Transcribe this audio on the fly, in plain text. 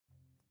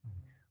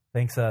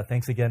Thanks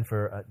again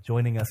for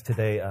joining us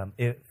today.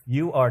 If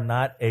you are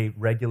not a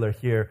regular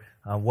here,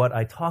 what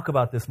I talk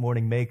about this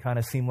morning may kind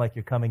of seem like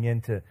you're coming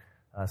into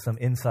some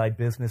inside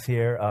business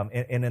here.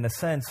 And in a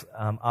sense,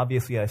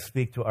 obviously I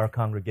speak to our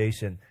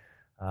congregation,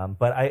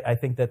 but I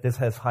think that this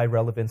has high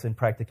relevance and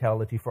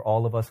practicality for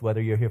all of us,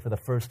 whether you're here for the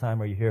first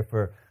time or you're here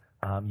for,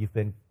 you've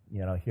been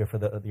here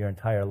for your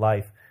entire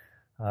life.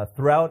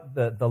 Throughout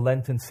the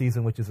Lenten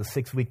season, which is a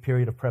 6-week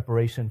period of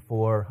preparation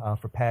for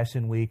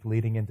Passion Week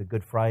leading into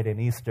Good Friday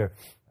and Easter,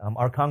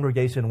 our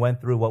congregation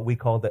went through what we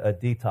called a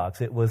detox.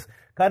 It was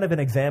kind of an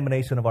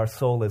examination of our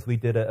soul as we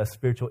did a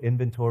spiritual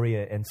inventory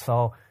and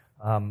saw,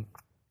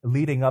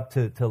 leading up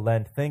to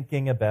Lent,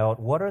 thinking about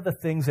what are the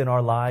things in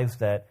our lives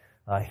that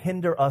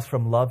hinder us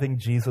from loving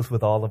Jesus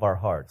with all of our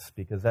hearts,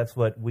 because that's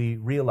what we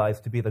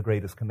realize to be the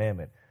greatest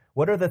commandment.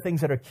 What are the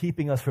things that are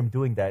keeping us from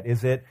doing that?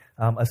 Is it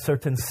a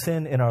certain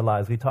sin in our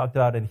lives? We talked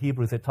about in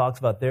Hebrews, it talks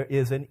about there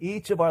is in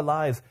each of our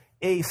lives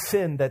a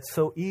sin that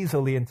so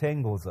easily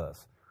entangles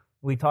us.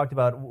 We talked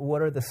about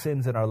what are the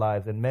sins in our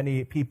lives, and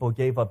many people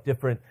gave up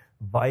different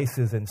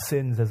vices and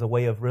sins as a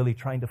way of really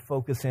trying to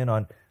focus in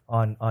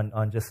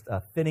on just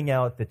thinning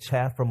out the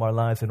chaff from our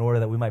lives in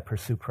order that we might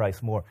pursue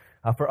Christ more.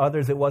 For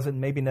others, it wasn't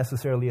maybe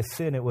necessarily a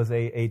sin, it was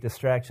a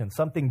distraction,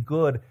 something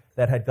good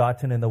that had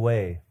gotten in the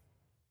way.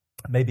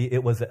 Maybe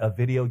it was a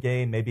video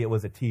game, maybe it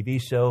was a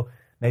TV show,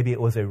 maybe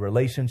it was a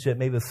relationship,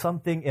 maybe it was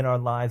something in our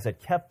lives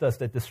that kept us,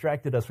 that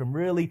distracted us from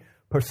really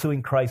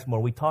pursuing Christ more.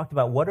 We talked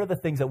about what are the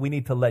things that we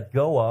need to let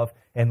go of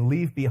and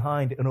leave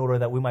behind in order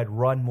that we might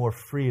run more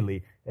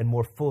freely and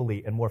more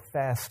fully and more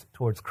fast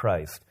towards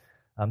Christ.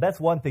 That's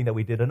one thing that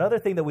we did. Another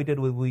thing that we did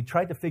was we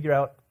tried to figure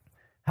out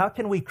how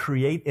can we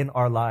create in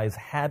our lives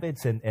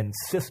habits and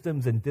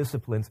systems and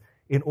disciplines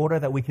in order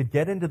that we could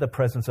get into the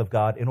presence of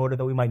God, in order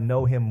that we might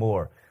know Him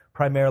more.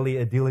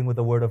 Primarily dealing with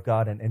the Word of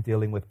God and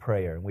dealing with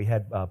prayer. And we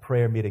had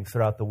prayer meetings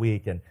throughout the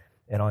week and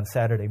on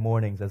Saturday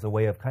mornings as a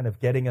way of kind of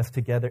getting us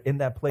together in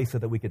that place so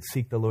that we could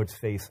seek the Lord's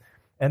face.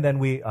 And then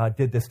we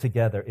did this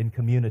together in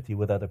community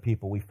with other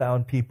people. We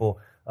found people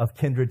of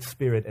kindred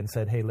spirit and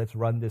said, hey, let's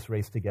run this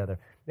race together.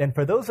 And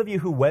for those of you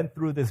who went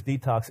through this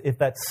detox, if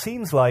that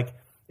seems like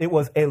it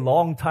was a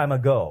long time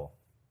ago,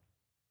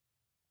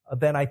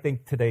 then I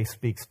think today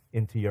speaks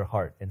into your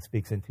heart and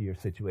speaks into your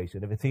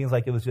situation. If it seems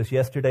like it was just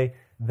yesterday,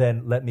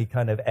 then let me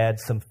kind of add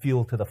some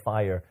fuel to the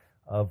fire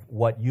of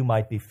what you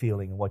might be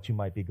feeling and what you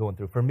might be going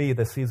through. For me,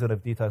 the season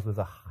of detox was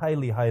a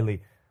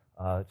highly,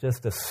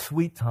 just a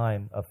sweet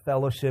time of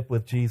fellowship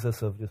with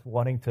Jesus, of just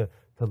wanting to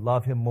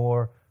love Him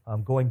more,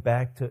 going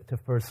back to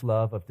first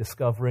love, of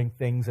discovering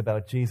things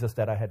about Jesus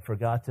that I had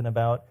forgotten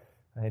about,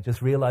 and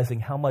just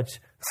realizing how much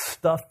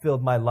stuff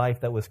filled my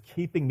life that was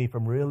keeping me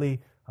from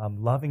really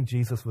loving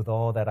Jesus with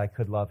all that I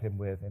could love Him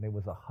with. And it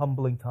was a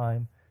humbling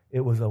time.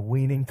 It was a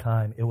weaning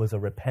time. It was a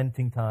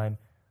repenting time.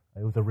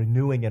 It was a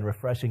renewing and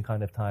refreshing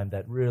kind of time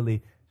that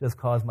really just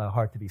caused my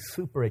heart to be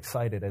super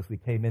excited as we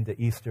came into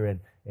Easter and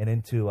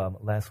into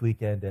last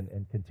weekend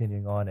and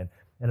continuing on. And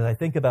as I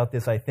think about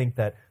this, I think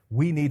that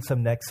we need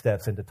some next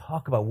steps and to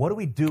talk about what do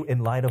we do in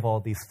light of all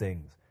these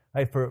things.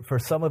 Right? For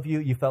some of you,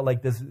 you felt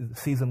like this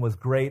season was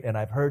great, and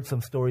I've heard some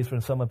stories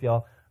from some of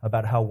y'all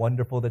about how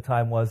wonderful the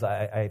time was.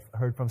 I've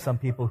heard from some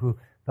people who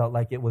felt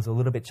like it was a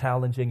little bit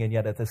challenging and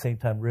yet at the same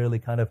time really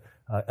kind of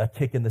a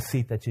kick in the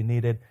seat that you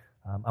needed.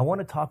 I want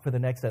to talk for the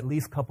next at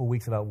least couple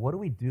weeks about what do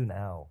we do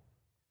now?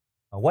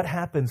 What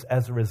happens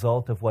as a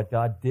result of what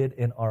God did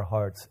in our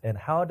hearts, and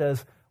how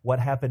does what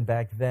happened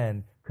back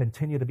then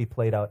continue to be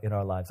played out in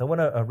our lives? I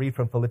want to read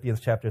from Philippians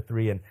chapter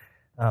 3, and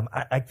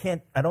I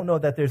don't know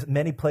that there's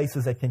many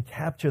places that can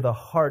capture the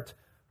heart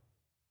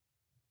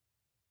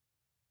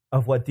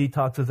of what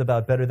detox is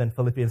about better than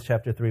Philippians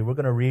chapter 3. We're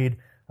going to read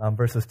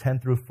verses 10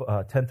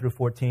 through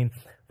 14.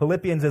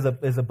 Philippians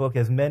is a book,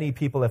 as many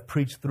people have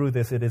preached through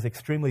this, it is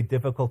extremely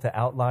difficult to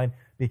outline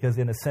because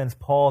in a sense,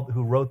 Paul,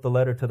 who wrote the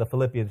letter to the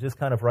Philippians, just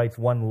kind of writes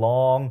one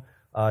long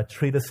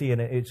treatise, and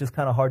it's just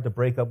kind of hard to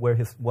break up where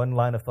his one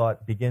line of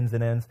thought begins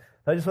and ends.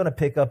 So I just want to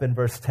pick up in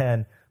verse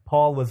 10.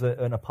 Paul was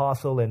an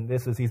apostle, and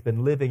he's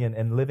been living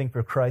and living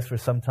for Christ for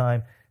some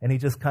time, and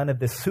he's just kind of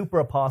this super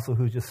apostle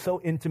who's just so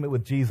intimate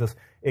with Jesus,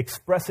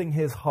 expressing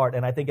his heart.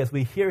 And I think as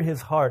we hear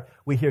his heart,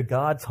 we hear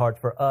God's heart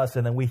for us,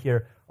 and then we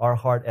hear our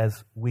heart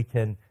as we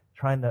can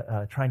try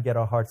and get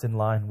our hearts in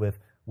line with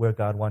where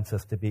God wants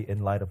us to be in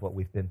light of what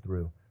we've been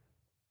through.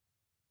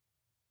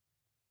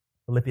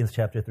 Philippians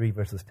chapter 3,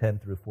 verses 10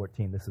 through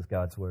 14, this is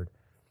God's word.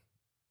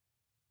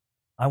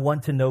 I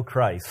want to know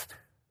Christ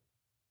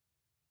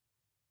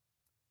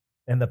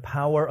and the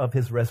power of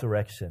His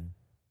resurrection,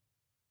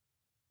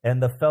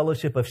 and the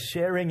fellowship of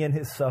sharing in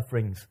His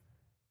sufferings,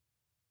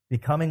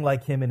 becoming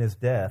like Him in His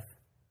death,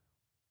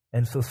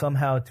 and so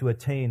somehow to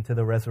attain to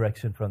the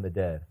resurrection from the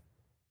dead.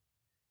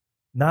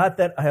 Not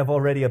that I have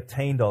already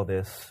obtained all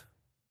this,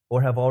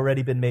 or have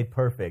already been made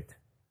perfect,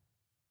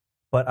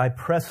 but I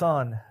press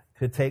on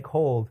to take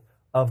hold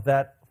of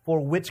that for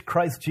which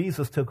Christ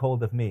Jesus took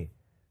hold of me.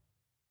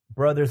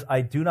 Brothers,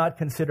 I do not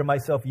consider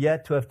myself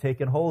yet to have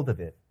taken hold of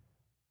it.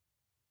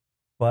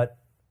 But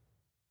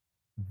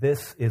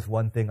this is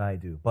one thing I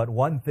do, but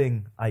one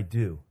thing I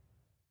do,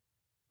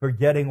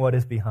 forgetting what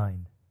is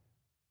behind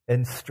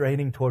and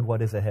straining toward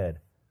what is ahead.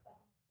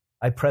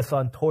 I press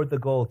on toward the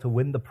goal to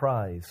win the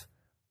prize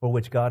for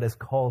which God has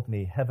called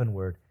me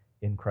heavenward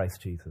in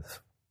Christ Jesus.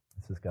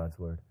 This is God's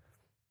word.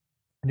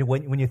 And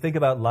when you think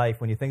about life,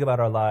 when you think about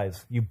our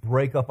lives, you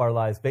break up our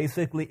lives.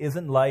 Basically,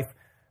 isn't life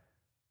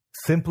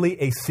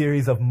simply a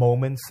series of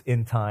moments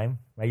in time?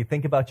 Right? You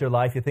think about your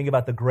life, you think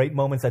about the great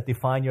moments that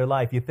define your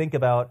life. You think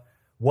about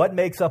what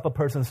makes up a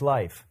person's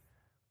life.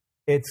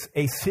 It's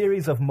a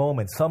series of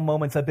moments. Some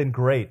moments have been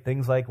great.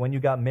 Things like when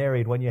you got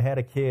married, when you had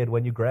a kid,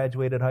 when you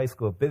graduated high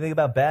school. Think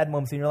about bad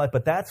moments in your life.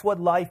 But that's what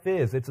life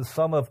is. It's a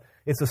sum of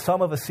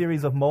a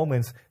series of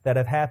moments that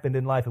have happened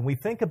in life. And we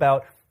think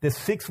about this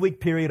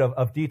 6-week period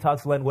of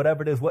detox, Lent,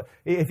 whatever it is.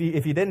 If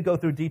you didn't go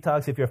through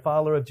detox, if you're a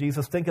follower of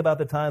Jesus, think about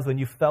the times when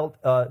you felt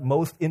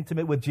most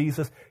intimate with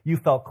Jesus. You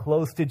felt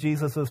close to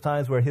Jesus, those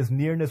times where his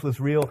nearness was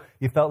real.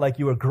 You felt like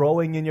you were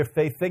growing in your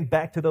faith. Think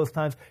back to those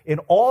times. In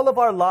all of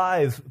our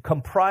lives,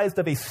 comprised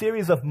of a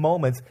series of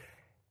moments,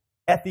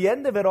 at the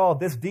end of it all,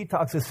 this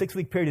detox, this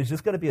 6-week period, is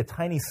just going to be a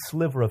tiny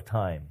sliver of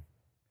time.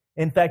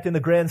 In fact, in the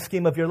grand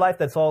scheme of your life,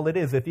 that's all it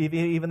is. If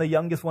even the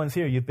youngest ones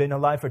here, you've been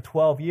alive for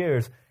 12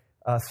 years,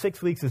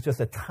 6 weeks is just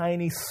a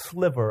tiny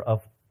sliver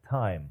of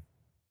time.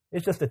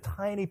 It's just a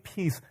tiny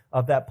piece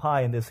of that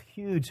pie in this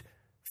huge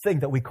thing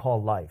that we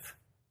call life.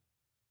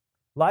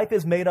 Life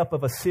is made up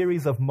of a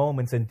series of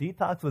moments, and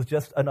detox was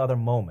just another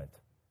moment.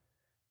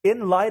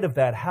 In light of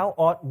that, how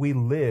ought we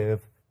live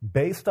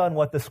based on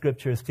what the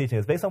Scripture is teaching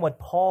us, based on what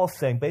Paul's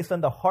saying, based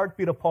on the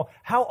heartbeat of Paul?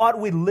 How ought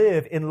we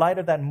live in light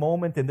of that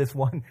moment, in this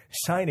one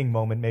shining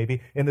moment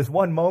maybe, in this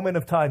one moment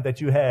of time that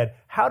you had?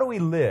 How do we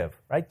live,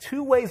 right?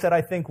 2 ways that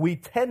I think we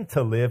tend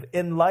to live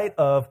in light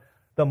of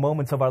the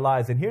moments of our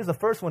lives. And here's the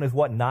first one, is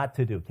what not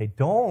to do. Okay,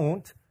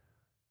 don't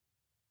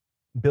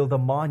build a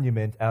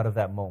monument out of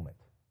that moment.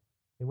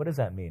 Okay, what does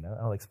that mean?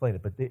 I'll explain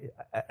it. But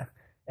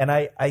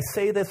I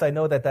say this, I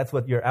know that that's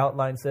what your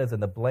outline says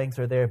and the blanks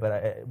are there,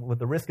 but with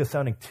the risk of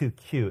sounding too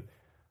cute,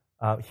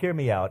 hear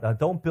me out.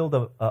 Don't build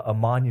a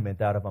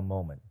monument out of a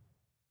moment.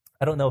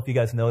 I don't know if you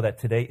guys know that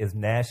today is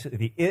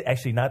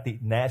actually not the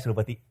national,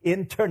 but the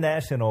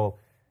International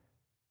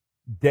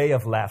Day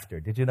of Laughter.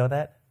 Did you know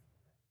that?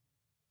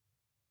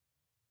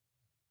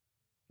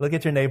 Look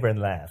at your neighbor and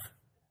laugh.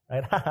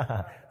 Right?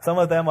 Some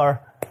of them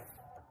are...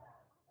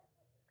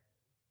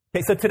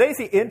 Okay, so today's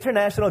the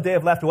International Day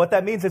of Laughter. What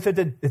that means is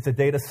it's a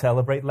day to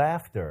celebrate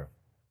laughter.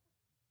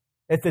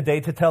 It's a day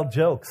to tell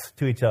jokes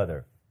to each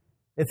other.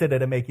 It's a day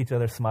to make each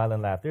other smile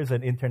and laugh. There's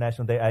an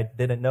international day. I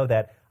didn't know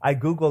that. I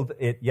Googled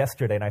it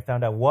yesterday, and I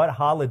found out what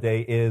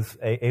holiday is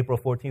April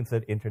 14th,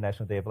 the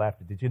International Day of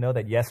Laughter. Did you know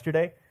that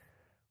yesterday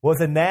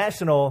was a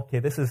national, okay,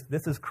 this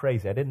is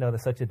crazy. I didn't know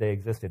that such a day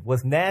existed,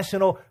 was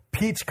National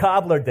Peach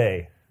Cobbler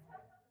Day.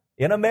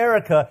 In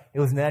America, it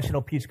was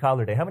National Peach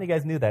Cobbler Day. How many of you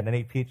guys knew that and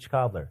ate peach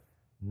cobbler?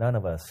 None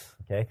of us,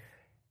 okay?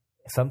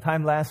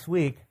 Sometime last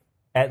week,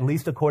 at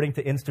least according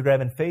to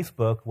Instagram and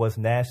Facebook, was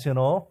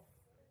National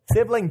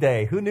Sibling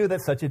Day. Who knew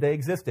that such a day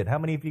existed? How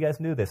many of you guys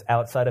knew this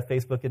outside of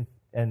Facebook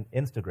and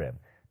Instagram?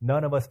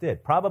 None of us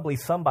did. Probably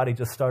somebody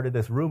just started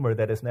this rumor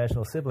that it's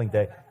National Sibling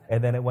Day,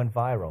 and then it went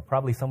viral.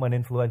 Probably someone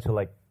influential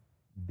like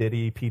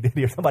Diddy, P.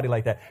 Diddy, or somebody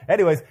like that.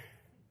 Anyways,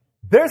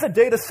 there's a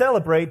day to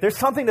celebrate. There's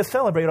something to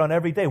celebrate on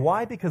every day.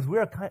 Why? Because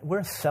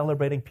we're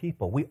celebrating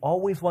people. We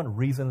always want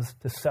reasons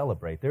to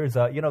celebrate. There's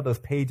those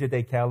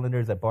page-a-day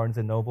calendars at Barnes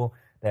 & Noble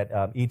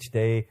that each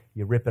day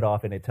you rip it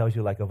off and it tells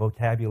you like a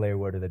vocabulary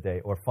word of the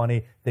day, or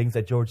funny things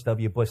that George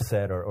W. Bush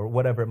said, or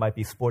whatever it might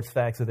be, sports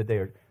facts of the day,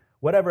 or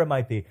whatever it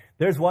might be.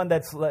 There's one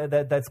that's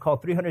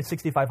called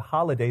 365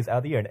 holidays out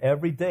of the year, and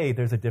every day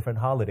there's a different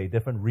holiday,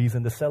 different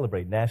reason to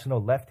celebrate.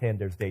 National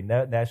Left-Handers Day,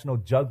 National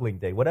Juggling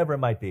Day, whatever it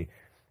might be.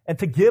 And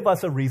to give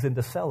us a reason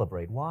to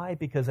celebrate. Why?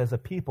 Because as a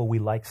people, we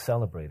like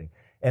celebrating.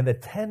 And the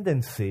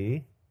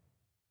tendency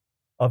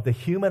of the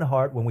human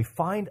heart, when we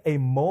find a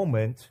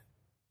moment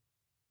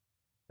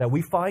that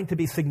we find to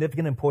be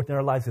significant and important in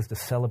our lives, is to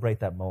celebrate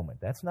that moment.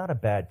 That's not a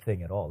bad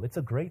thing at all. It's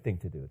a great thing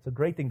to do. It's a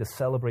great thing to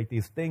celebrate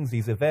these things,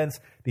 these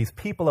events, these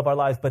people of our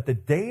lives. But the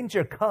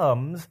danger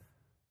comes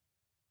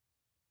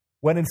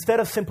when instead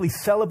of simply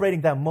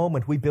celebrating that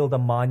moment, we build a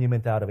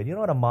monument out of it. You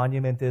know what a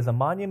monument is? A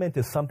monument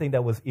is something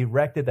that was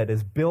erected, that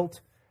is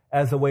built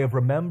as a way of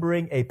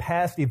remembering a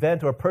past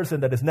event or a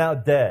person that is now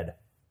dead.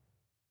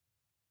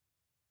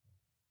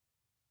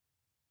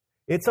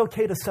 It's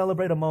okay to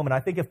celebrate a moment. I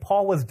think if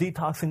Paul was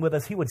detoxing with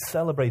us, he would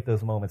celebrate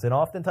those moments. And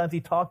oftentimes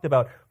he talked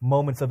about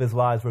moments of his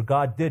lives where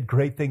God did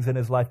great things in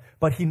his life,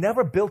 but he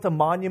never built a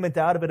monument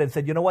out of it and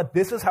said, you know what,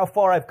 this is how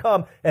far I've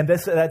come, and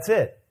that's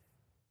it.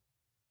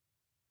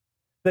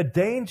 The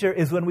danger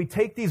is when we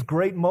take these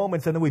great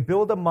moments and then we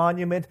build a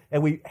monument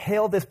and we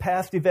hail this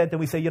past event and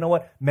we say, you know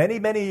what, many,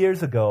 many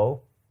years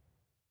ago,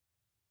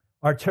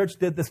 our church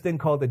did this thing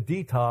called a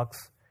detox,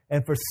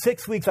 and for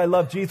 6 weeks I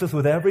loved Jesus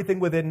with everything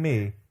within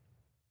me.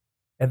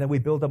 And then we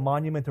build a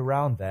monument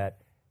around that.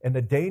 And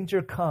the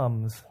danger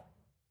comes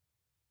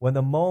when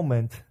the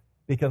moment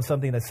becomes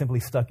something that's simply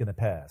stuck in the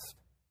past.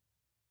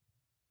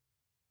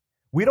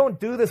 We don't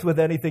do this with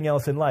anything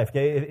else in life.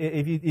 Okay?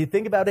 If you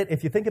think about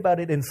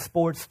it in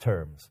sports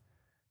terms.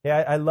 Okay?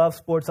 I love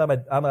sports.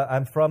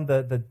 I'm from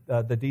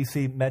the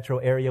D.C. metro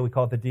area. We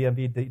call it the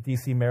DMV,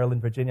 D.C.,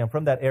 Maryland, Virginia. I'm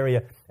from that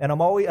area, and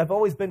I've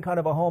always been kind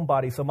of a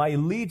homebody. So my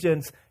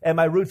allegiance and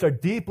my roots are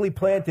deeply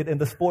planted in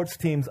the sports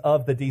teams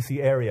of the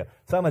D.C. area.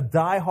 So I'm a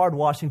diehard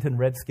Washington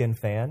Redskin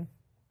fan.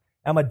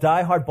 I'm a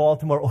diehard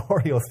Baltimore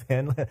Orioles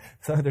fan.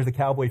 So there's a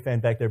Cowboy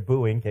fan back there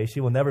booing. Okay, she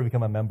will never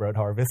become a member at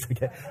Harvest.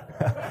 Okay.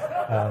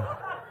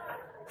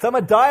 So I'm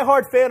a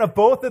diehard fan of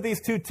both of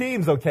these two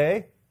teams.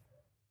 Okay.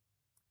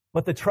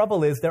 But the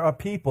trouble is, there are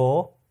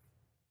people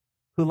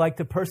who like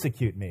to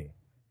persecute me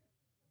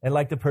and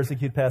like to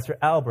persecute Pastor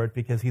Albert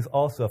because he's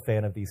also a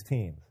fan of these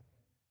teams.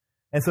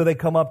 And so they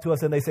come up to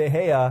us and they say,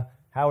 hey,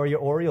 how are your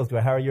Orioles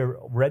doing? How are your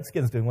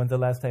Redskins doing? When's the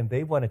last time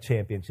they won a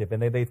championship?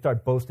 And they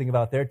start boasting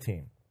about their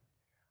team.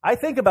 I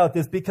think about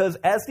this because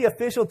as the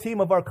official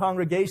team of our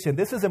congregation,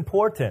 this is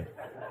important.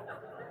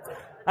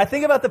 I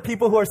think about the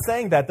people who are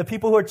saying that, the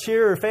people who are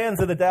cheer fans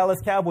of the Dallas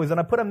Cowboys, and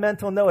I put a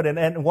mental note,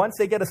 and once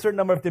they get a certain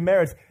number of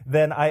demerits,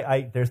 then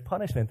there's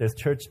punishment, there's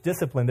church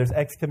discipline, there's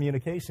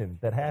excommunication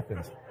that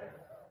happens.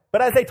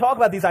 But as they talk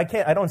about these, I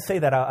don't say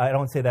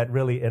that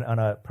really on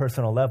a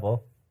personal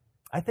level.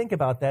 I think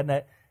about that,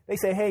 and they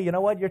say, hey, you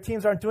know what, your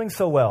teams aren't doing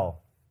so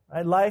well.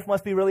 Life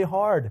must be really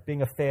hard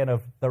being a fan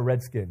of the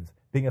Redskins,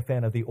 being a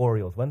fan of the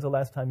Orioles. When's the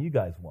last time you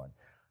guys won?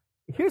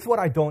 Here's what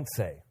I don't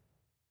say.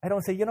 I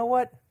don't say, you know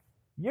what?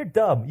 You're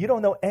dumb. You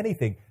don't know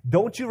anything.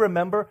 Don't you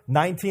remember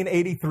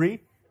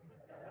 1983?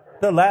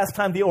 The last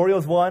time the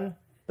Orioles won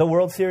the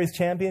World Series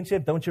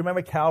championship? Don't you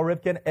remember Cal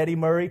Ripken, Eddie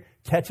Murray,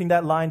 catching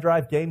that line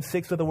drive, Game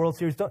 6 of the World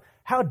Series?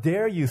 How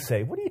dare you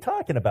say, what are you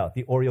talking about?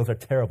 The Orioles are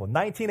terrible.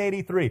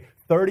 1983,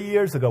 30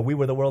 years ago, we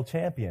were the world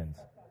champions.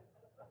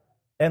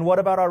 And what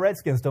about our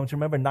Redskins? Don't you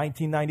remember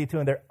 1992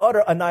 and their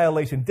utter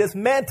annihilation,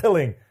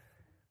 dismantling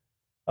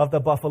of the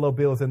Buffalo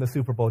Bills in the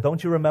Super Bowl?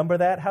 Don't you remember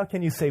that? How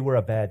can you say we're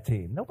a bad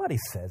team? Nobody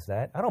says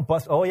that. I don't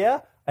bust out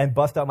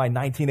my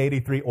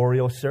 1983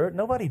 Orioles shirt.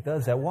 Nobody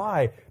does that.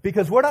 Why?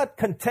 Because we're not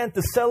content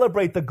to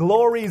celebrate the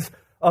glories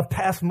of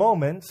past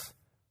moments.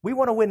 We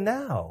want to win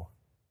now.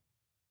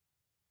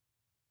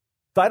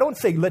 So I don't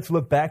say, let's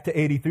look back to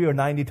 83 or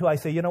 92. I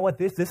say, you know what?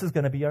 This is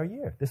going to be our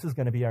year. This is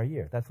going to be our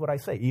year. That's what I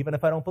say. Even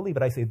if I don't believe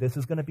it, I say, this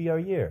is going to be our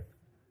year.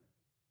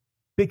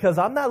 Because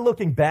I'm not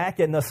looking back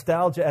at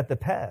nostalgia at the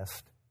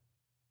past.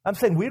 I'm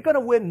saying we're going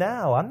to win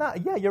now.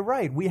 Yeah, you're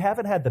right. We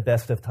haven't had the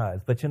best of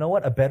times. But you know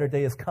what? A better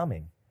day is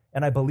coming.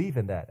 And I believe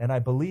in that. And I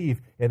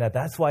believe in that.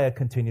 That's why I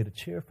continue to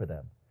cheer for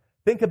them.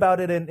 Think about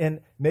it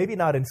in maybe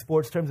not in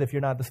sports terms if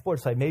you're not the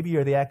sports type. Maybe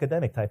you're the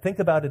academic type. Think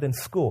about it in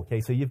school.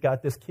 Okay, so you've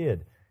got this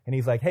kid. And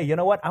he's like, hey, you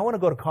know what? I want to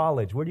go to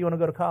college. Where do you want to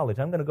go to college?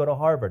 I'm going to go to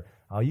Harvard.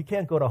 Oh, you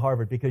can't go to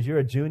Harvard because you're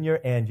a junior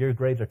and your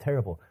grades are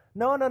terrible.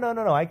 No.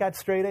 I got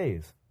straight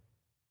A's.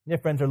 Your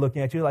friends are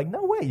looking at you like,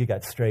 no way you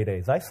got straight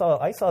A's. I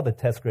saw the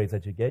test grades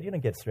that you get. You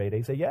didn't get straight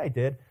A's. Say, yeah, I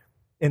did.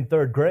 In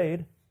third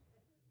grade.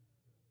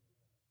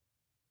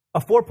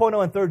 A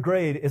 4.0 in third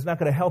grade is not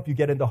going to help you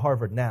get into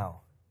Harvard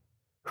now.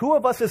 Who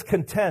of us is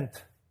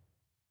content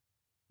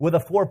with a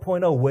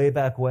 4.0 way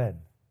back when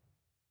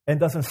and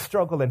doesn't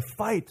struggle and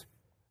fight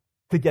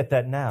to get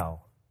that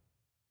now?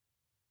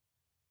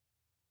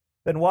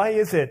 Then why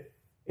is it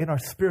in our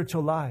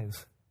spiritual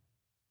lives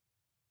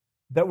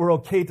that we're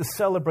okay to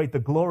celebrate the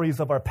glories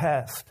of our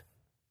past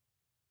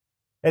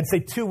and say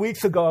 2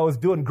 weeks ago I was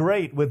doing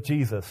great with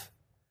Jesus?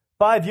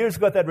 5 years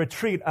ago at that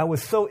retreat, I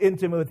was so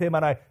intimate with him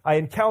and I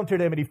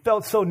encountered him and he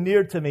felt so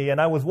near to me and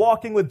I was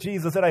walking with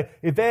Jesus and I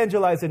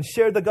evangelized and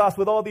shared the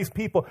gospel with all these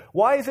people.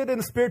 Why is it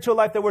in spiritual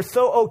life that we're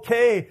so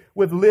okay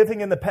with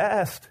living in the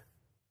past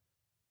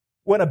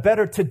when a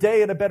better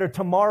today and a better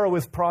tomorrow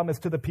is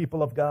promised to the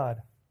people of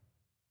God?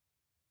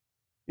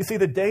 You see,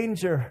 the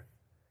danger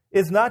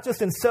is not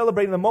just in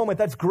celebrating the moment,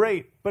 that's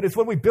great, but it's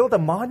when we build a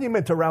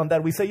monument around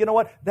that. We say, you know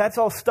what, that's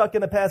all stuck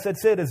in the past,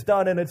 that's it, it's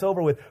done and it's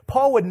over with.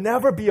 Paul would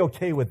never be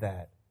okay with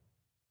that.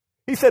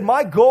 He said,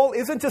 my goal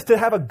isn't just to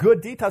have a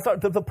good detox.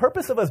 The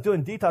purpose of us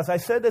doing detox, I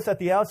said this at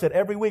the outset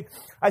every week.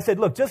 I said,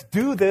 look, just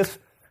do this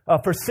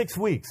for 6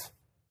 weeks.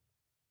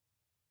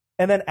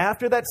 And then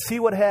after that, see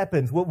what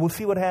happens. We'll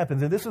see what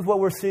happens. And this is what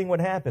we're seeing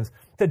what happens.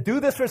 To do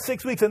this for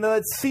 6 weeks and then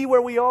let's see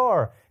where we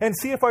are. And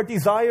see if our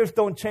desires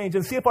don't change.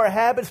 And see if our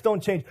habits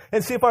don't change.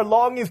 And see if our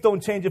longings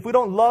don't change. If we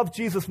don't love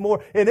Jesus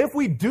more. And if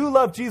we do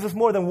love Jesus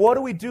more, then what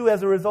do we do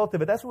as a result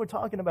of it? That's what we're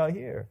talking about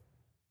here.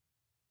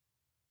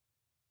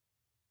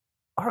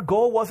 Our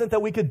goal wasn't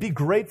that we could be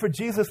great for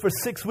Jesus for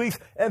 6 weeks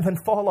and then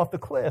fall off the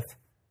cliff.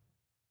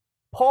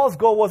 Paul's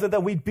goal wasn't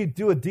that we'd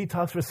do a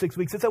detox for 6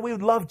 weeks. It's that we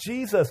would love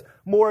Jesus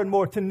more and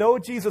more, to know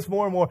Jesus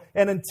more and more.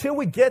 And until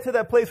we get to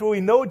that place where we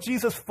know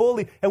Jesus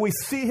fully and we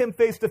see him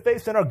face to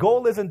face, then our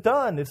goal isn't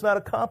done. It's not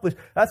accomplished.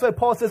 That's why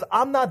Paul says,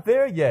 I'm not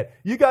there yet.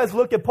 You guys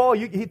look at Paul.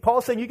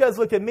 Paul's saying, you guys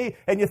look at me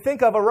and you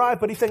think I've arrived,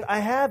 but he's saying, I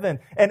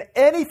haven't. And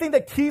anything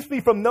that keeps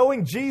me from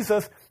knowing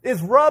Jesus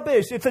is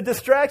rubbish. It's a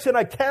distraction.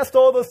 I cast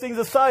all those things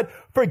aside,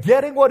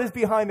 forgetting what is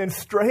behind and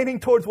straining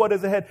towards what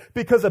is ahead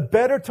because a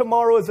better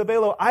tomorrow is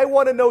available. I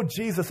want to know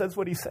Jesus. That's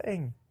what he's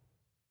saying.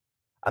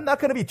 I'm not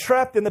going to be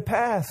trapped in the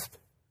past.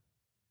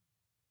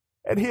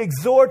 And he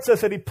exhorts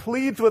us and he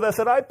pleads with us,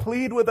 and I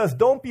plead with us.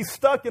 Don't be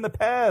stuck in the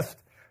past.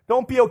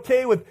 Don't be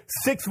okay with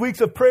 6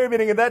 weeks of prayer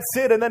meeting and that's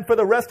it. And then for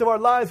the rest of our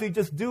lives, we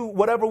just do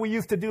whatever we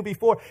used to do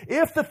before.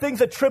 If the things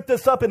that tripped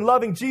us up in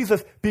loving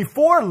Jesus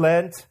before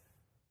Lent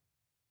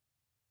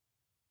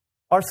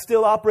are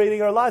still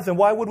operating our lives, then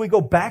why would we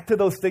go back to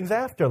those things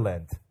after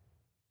Lent?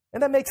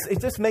 And it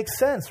just makes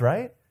sense,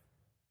 right?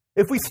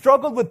 If we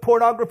struggled with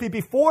pornography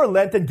before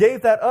Lent and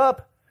gave that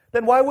up,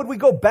 then why would we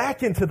go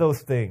back into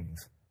those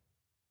things?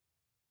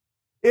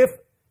 If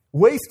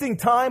wasting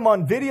time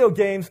on video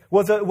games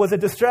was a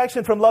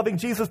distraction from loving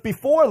Jesus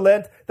before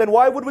Lent, then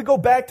why would we go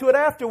back to it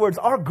afterwards?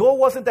 Our goal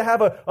wasn't to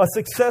have a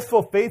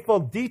successful,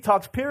 faithful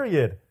detox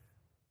period.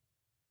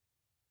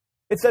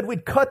 It said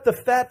we'd cut the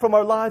fat from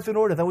our lives in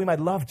order that we might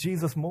love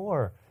Jesus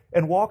more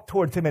and walk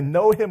towards him and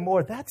know him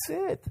more. That's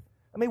it.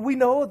 I mean, we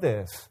know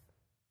this.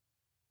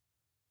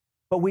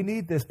 But we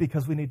need this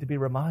because we need to be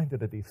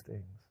reminded of these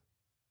things.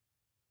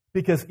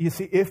 Because, you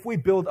see, if we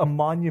build a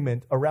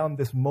monument around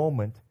this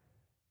moment,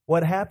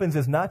 what happens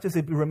is not just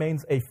it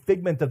remains a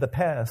figment of the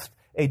past,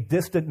 a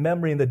distant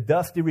memory in the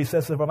dusty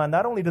recesses of our mind.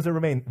 Not only does it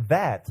remain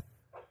that,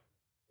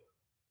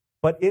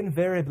 but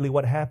invariably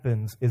what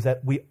happens is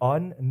that we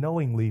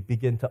unknowingly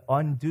begin to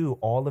undo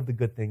all of the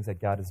good things that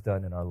God has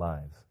done in our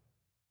lives.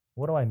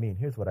 What do I mean?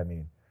 Here's what I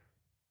mean.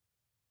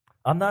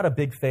 I'm not a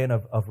big fan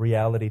of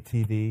reality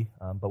TV,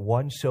 but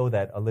one show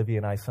that Olivia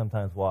and I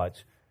sometimes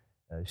watch,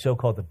 a show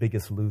called The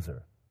Biggest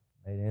Loser.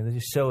 And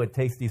this show, it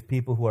takes these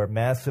people who are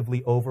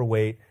massively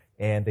overweight,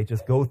 and they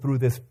just go through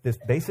this.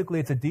 Basically,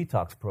 it's a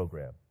detox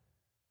program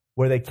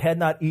where they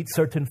cannot eat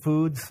certain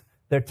foods.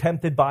 They're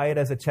tempted by it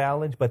as a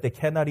challenge, but they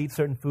cannot eat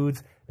certain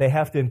foods. They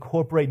have to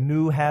incorporate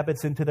new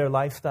habits into their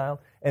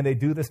lifestyle, and they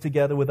do this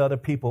together with other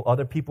people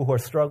who are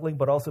struggling,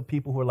 but also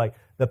people who are like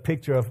the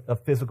picture of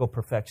physical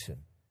perfection.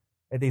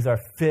 And these are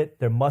fit,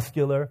 they're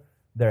muscular,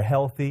 they're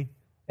healthy,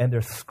 and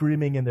they're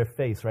screaming in their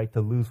face, right,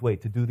 to lose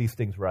weight, to do these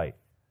things right.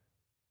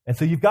 And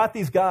so you've got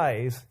these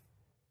guys.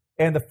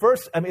 And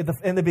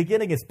in the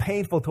beginning, it's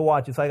painful to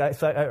watch. It's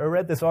like I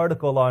read this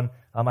article on,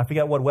 I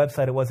forget what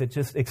website it was. It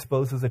just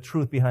exposes the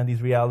truth behind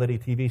these reality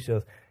TV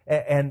shows.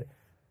 And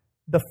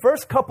the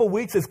first couple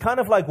weeks is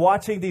kind of like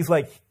watching these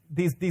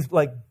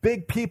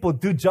big people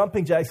do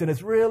jumping jacks, and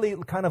it's really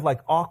kind of like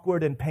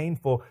awkward and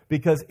painful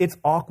because it's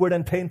awkward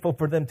and painful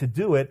for them to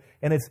do it,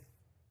 and it's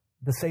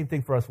the same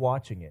thing for us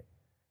watching it.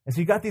 And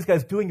so you got these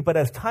guys doing it, but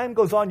as time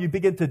goes on, you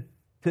begin to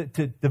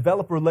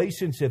develop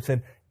relationships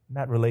and.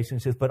 Not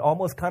relationships, but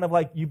almost kind of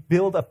like you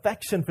build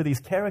affection for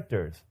these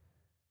characters.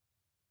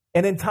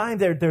 And in time,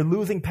 they're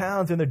losing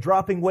pounds and they're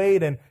dropping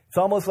weight, and it's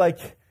almost like,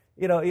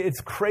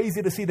 it's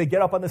crazy to see they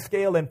get up on the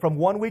scale, and from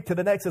one week to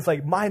the next, it's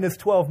like minus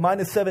 12,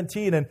 minus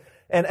 17, and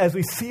as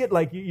we see it,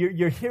 like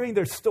you're hearing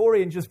their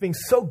story and just being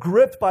so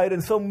gripped by it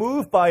and so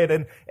moved by it,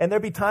 and there'll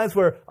be times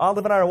where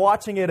Olive and I are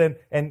watching it,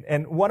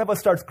 and one of us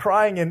starts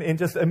crying in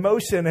just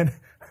emotion, and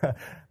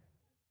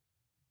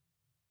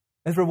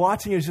as we're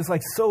watching it, it's just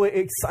like so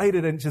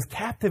excited and just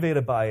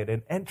captivated by it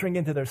and entering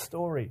into their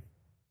story.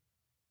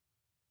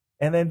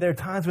 And then there are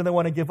times when they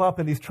want to give up,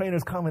 and these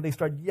trainers come and they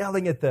start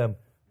yelling at them,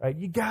 right?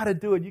 You got to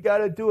do it. You got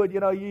to do it.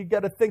 You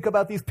got to think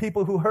about these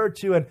people who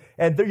hurt you, and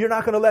you're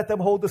not going to let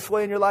them hold the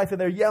sway in your life. And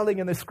they're yelling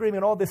and they're screaming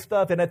and all this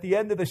stuff. And at the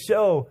end of the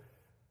show,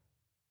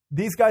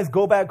 these guys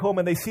go back home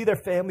and they see their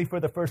family for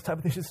the first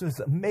time. There's just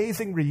this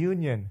amazing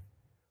reunion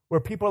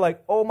where people are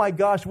like, oh my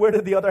gosh, where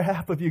did the other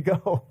half of you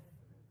go?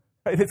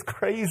 Right? It's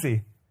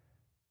crazy.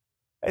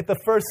 At the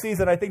first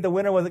season, I think the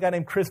winner was a guy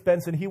named Chris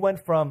Benson. He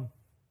went from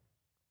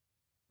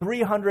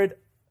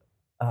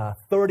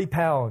 330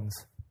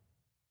 pounds,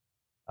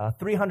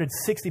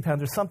 360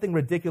 pounds, or something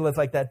ridiculous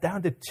like that,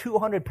 down to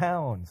 200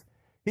 pounds.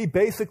 He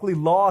basically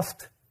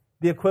lost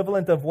the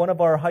equivalent of one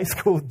of our high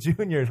school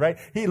juniors, right?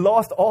 He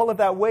lost all of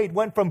that weight,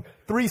 went from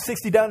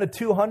 360 down to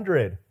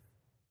 200.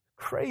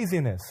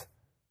 Craziness.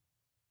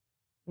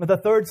 The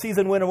third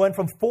season winner went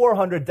from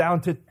 400 down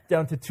to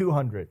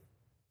 200.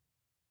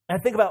 And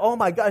I think about, oh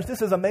my gosh,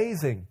 this is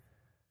amazing.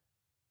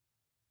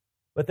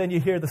 But then you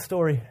hear the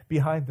story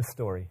behind the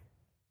story.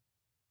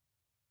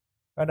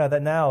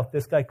 Right now,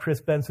 this guy,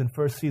 Chris Benson,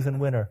 first season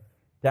winner,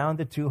 down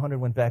to 200,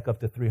 went back up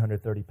to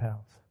 330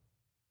 pounds.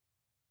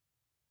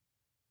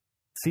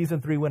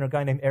 Season 3 winner, a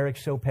guy named Eric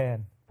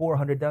Chopin,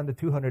 400 down to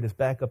 200, is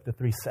back up to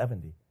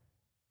 370.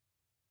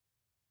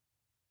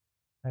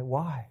 Right,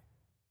 why?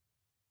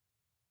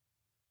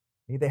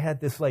 They had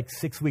this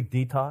 6-week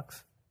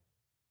detox.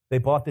 They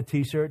bought the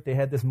t-shirt. They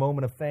had this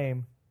moment of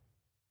fame.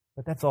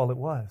 But that's all it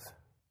was.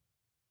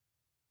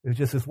 It was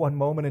just this one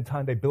moment in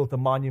time they built a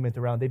monument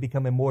around. They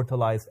become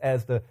immortalized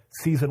as the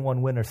season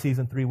 1 winner,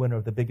 season 3 winner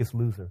of The Biggest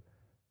Loser.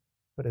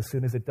 But as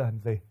soon as it's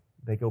done,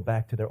 they go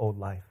back to their old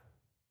life.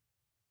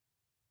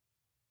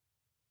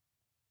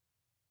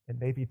 And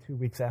maybe 2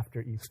 weeks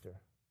after Easter,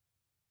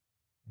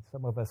 And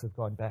some of us have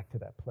gone back to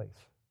that place.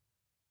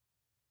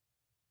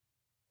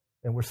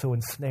 And we're so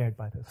ensnared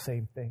by the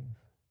same things.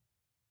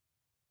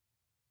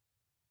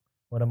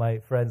 One of my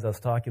friends I was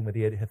talking with,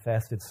 he had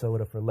fasted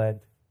soda for Lent,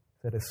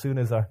 said as soon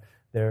as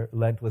their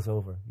Lent was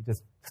over, he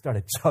just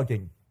started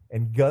chugging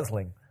and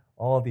guzzling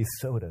all these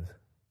sodas.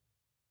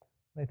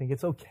 And I think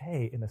it's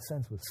okay in a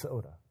sense with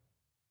soda,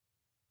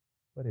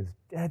 but it's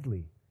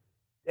deadly,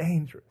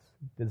 dangerous,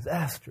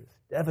 disastrous,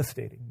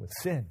 devastating with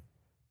sin.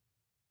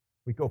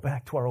 We go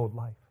back to our old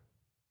life.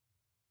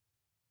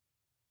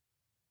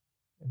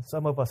 And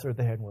some of us are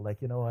there and we're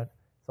like, you know what?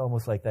 It's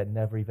almost like that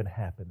never even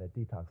happened. That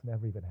detox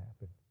never even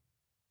happened.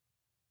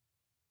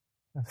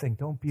 I'm saying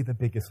don't be the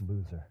biggest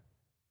loser.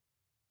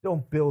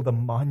 Don't build a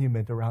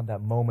monument around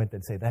that moment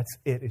and say, that's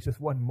it. It's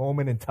just one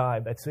moment in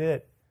time. That's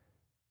it.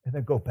 And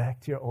then go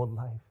back to your old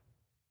life.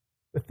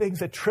 The things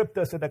that tripped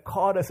us and that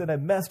caught us and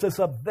that messed us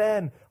up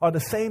then are the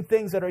same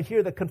things that are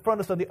here that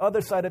confront us on the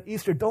other side of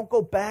Easter. Don't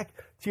go back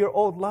to your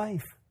old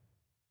life.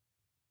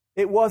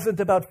 It wasn't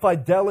about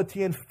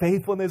fidelity and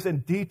faithfulness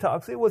and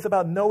detox. It was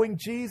about knowing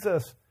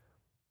Jesus.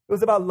 It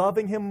was about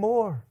loving Him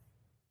more.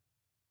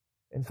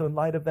 And so in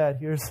light of that,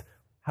 here's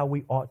how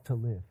we ought to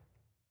live.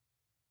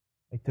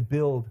 Like to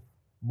build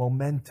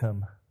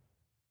momentum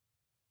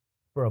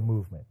for a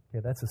movement.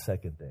 Okay, that's the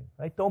second thing.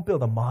 Right? Don't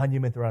build a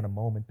monument around a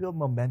moment. Build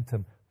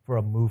momentum for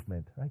a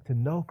movement. Right? To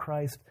know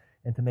Christ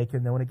and to make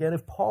Him known. Again,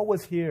 if Paul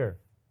was here,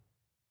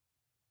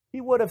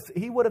 he would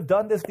have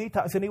done this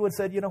detox and he would have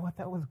said, you know what,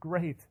 that was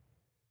great.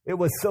 It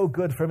was so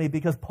good for me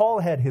because Paul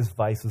had his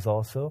vices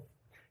also.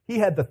 He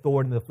had the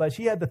thorn in the flesh.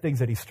 He had the things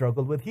that he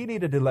struggled with. He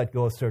needed to let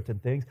go of certain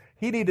things.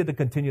 He needed to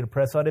continue to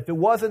press on. If it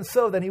wasn't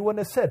so, then he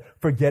wouldn't have said,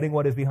 forgetting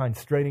what is behind,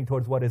 straining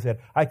towards what is ahead.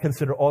 I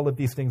consider all of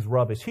these things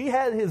rubbish. He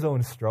had his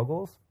own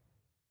struggles.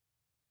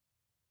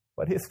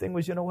 But his thing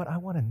was, you know what? I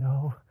want to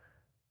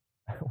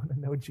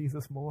know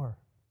Jesus more.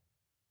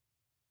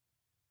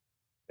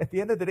 At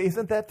the end of the day,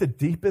 isn't that the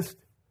deepest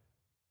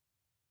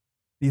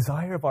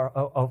desire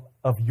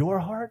of your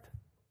heart?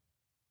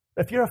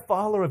 If you're a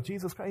follower of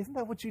Jesus Christ, isn't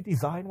that what you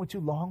desire and what you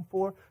long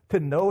for? To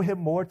know Him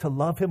more, to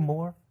love Him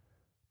more,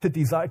 to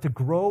desire, to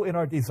grow in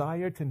our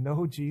desire to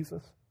know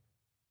Jesus?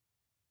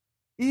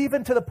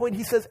 Even to the point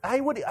he says, I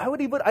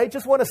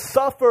just want to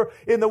suffer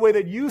in the way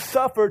that you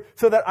suffered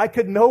so that I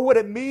could know what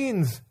it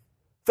means,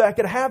 so I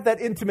could have that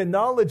intimate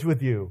knowledge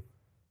with you.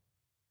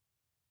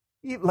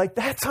 Like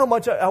that's how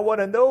much I want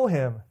to know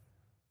Him.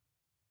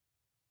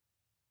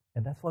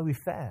 And that's why we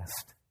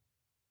fast.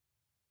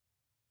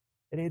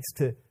 And it's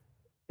to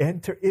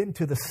enter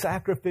into the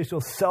sacrificial,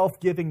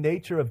 self-giving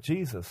nature of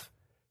Jesus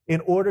in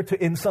order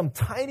to, in some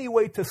tiny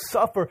way, to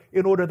suffer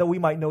in order that we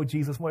might know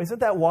Jesus more.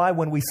 Isn't that why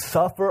when we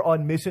suffer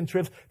on mission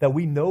trips, that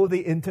we know the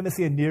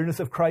intimacy and nearness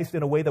of Christ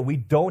in a way that we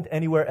don't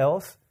anywhere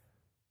else?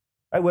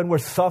 Right? When we're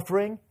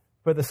suffering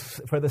for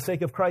the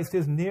sake of Christ,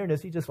 His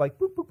nearness, He just like,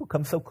 boop, boop, boop,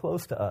 comes so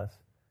close to us.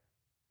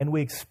 And we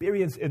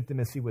experience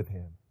intimacy with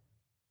Him.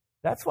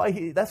 That's why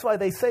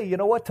they say, you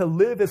know what? To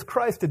live is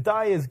Christ, to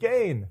die is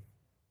gain.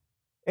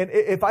 And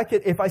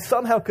if I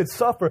somehow could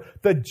suffer,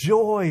 the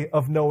joy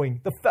of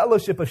knowing, the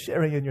fellowship of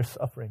sharing in your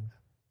sufferings,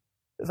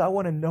 because I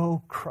want to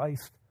know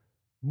Christ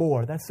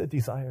more. That's the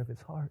desire of His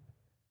heart.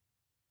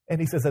 And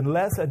He says,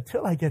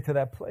 until I get to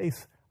that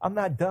place, I'm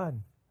not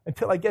done.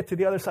 Until I get to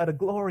the other side of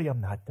glory,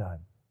 I'm not done.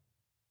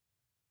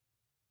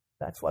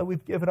 That's why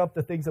we've given up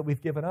the things that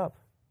we've given up.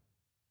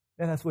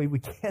 And that's why we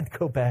can't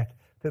go back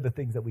to the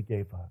things that we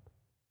gave up.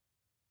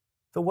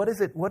 So what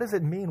does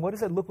it mean? What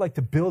does it look like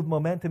to build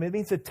momentum? It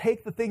means to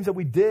take the things that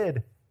we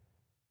did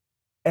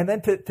and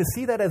then to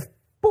see that as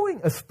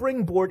a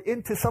springboard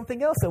into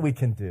something else that we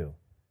can do.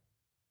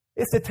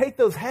 It's to take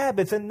those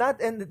habits and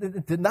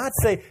to not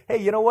say,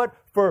 hey, you know what?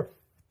 For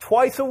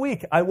twice a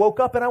week, I woke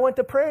up and I went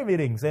to prayer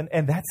meetings and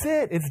that's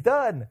it. It's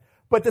done.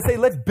 But to say,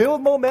 let's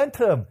build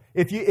momentum.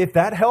 If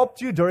that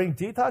helped you during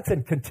detox,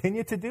 and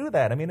continue to do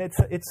that. I mean,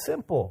 it's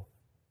simple.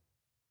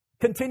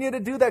 Continue to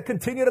do that.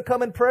 Continue to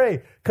come and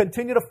pray.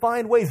 Continue to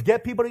find ways.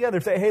 Get people together.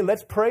 Say, hey,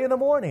 let's pray in the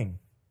morning.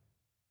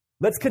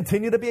 Let's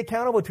continue to be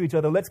accountable to each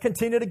other. Let's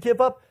continue to give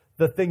up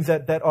the things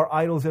that are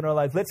idols in our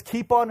lives. Let's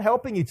keep on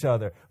helping each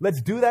other. Let's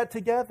do that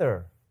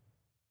together.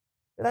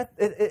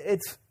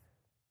 It's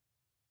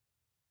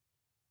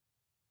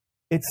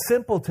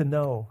simple to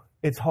know.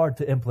 It's hard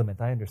to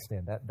implement. I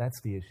understand that. That's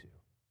the issue.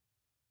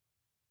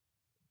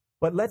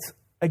 But let's,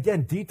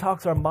 again,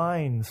 detox our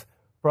minds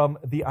from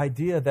the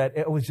idea that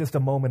it was just a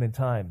moment in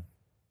time.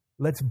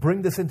 Let's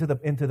bring this into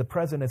the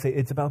present and say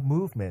it's about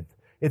movement.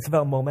 It's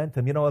about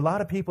momentum. You know, a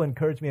lot of people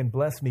encouraged me and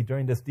blessed me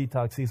during this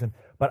detox season,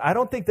 but I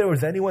don't think there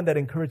was anyone that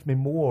encouraged me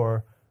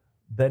more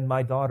than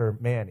my daughter,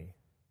 Manny.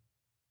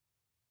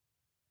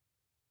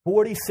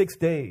 46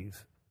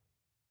 days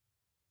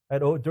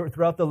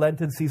throughout the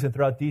Lenten season,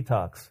 throughout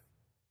detox.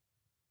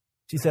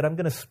 She said, I'm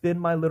going to spin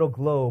my little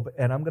globe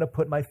and I'm going to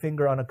put my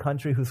finger on a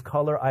country whose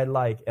color I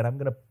like, and I'm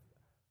going to,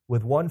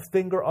 with one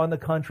finger on the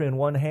country and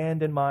one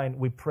hand in mine,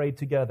 we prayed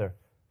together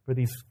for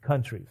these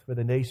countries, for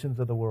the nations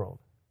of the world.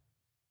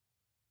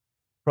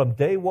 From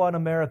day 1,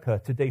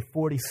 America, to day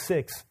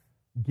 46,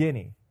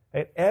 Guinea.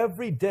 And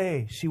every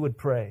day she would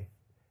pray.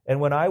 And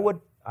when I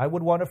would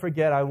want to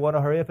forget, I would want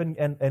to hurry up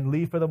and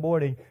leave for the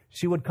morning,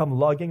 she would come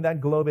lugging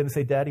that globe in and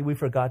say, Daddy, we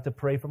forgot to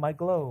pray for my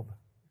globe.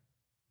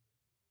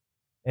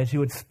 And she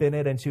would spin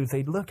it and she would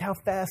say, look how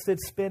fast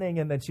it's spinning.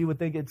 And then she would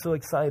think it's so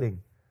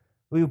exciting.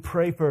 We would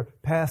pray for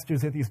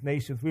pastors in these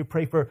nations. We would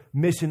pray for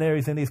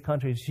missionaries in these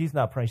countries. She's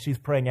not praying. She's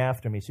praying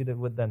after me. She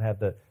wouldn't have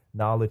the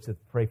knowledge to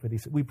pray for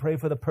these. We pray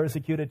for the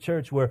persecuted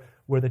church where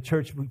the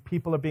church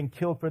people are being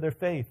killed for their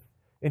faith.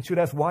 And she would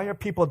ask, why are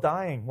people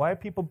dying? Why are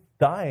people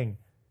dying?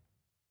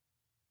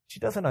 She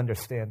doesn't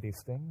understand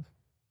these things.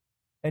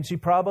 And she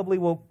probably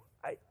will,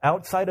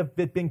 outside of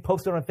it being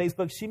posted on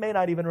Facebook, she may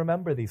not even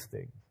remember these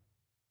things.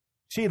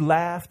 She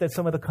laughed at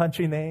some of the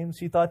country names.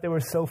 She thought they were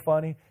so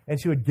funny, and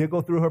she would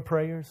giggle through her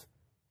prayers.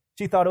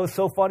 She thought it was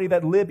so funny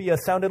that Libya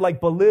sounded like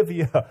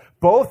Bolivia,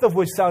 both of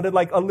which sounded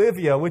like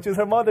Olivia, which is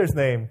her mother's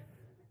name.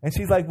 And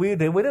she's like,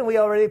 didn't we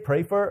already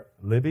pray for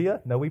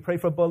Libya? No, we pray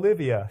for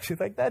Bolivia. She's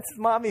like, that's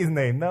mommy's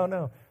name.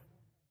 No.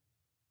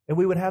 And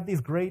we would have these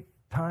great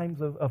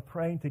times of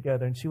praying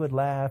together, and she would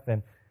laugh.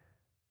 And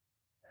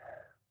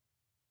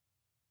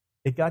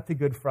it got to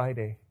Good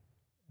Friday.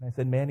 And I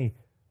said, Manny,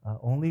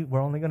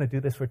 we're only going to do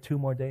this for 2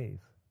 more days.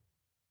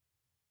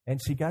 And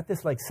she got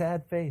this like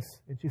sad face.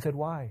 And she said,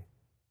 why?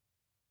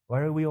 Why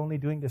are we only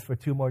doing this for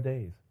 2 more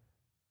days?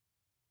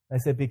 I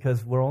said,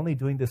 because we're only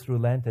doing this through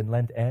Lent, and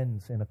Lent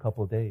ends in a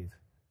couple of days.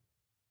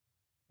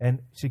 And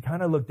she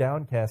kind of looked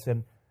downcast,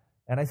 and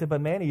I said,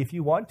 but Manny, if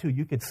you want to,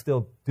 you could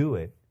still do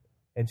it.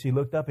 And she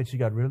looked up and she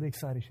got really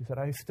excited. She said,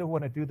 I still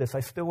want to do this. I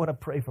still want to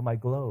pray for my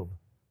globe.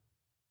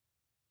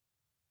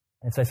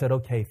 And so I said,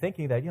 okay,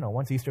 thinking that,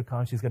 once Easter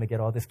comes, she's going to get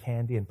all this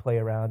candy and play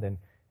around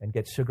and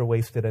get sugar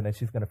wasted, and then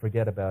she's going to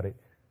forget about it.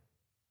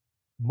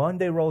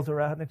 Monday rolls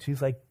around and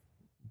she's like,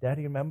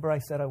 Daddy, remember I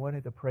said I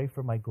wanted to pray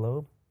for my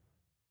globe?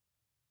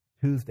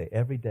 Tuesday,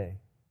 every day.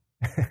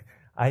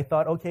 I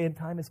thought, okay, in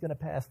time it's going to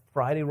pass.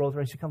 Friday rolls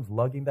around, she comes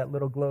lugging that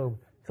little globe.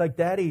 It's like,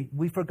 Daddy,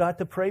 we forgot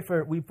to pray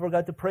for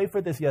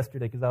this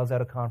yesterday because I was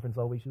at a conference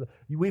all week. She's like,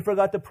 we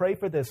forgot to pray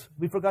for this.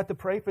 We forgot to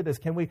pray for this.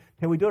 Can we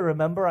do it?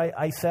 Remember,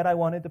 I said I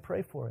wanted to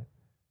pray for it.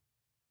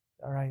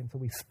 All right, and so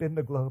we spin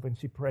the globe and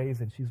she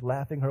prays and she's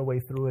laughing her way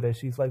through it as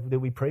she's like,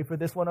 did we pray for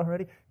this one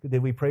already?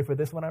 Did we pray for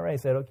this one already? I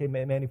said, okay,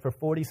 Manny, for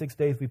 46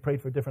 days we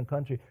prayed for a different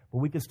country, but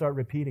we could start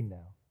repeating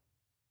now.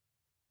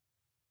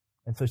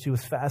 And so she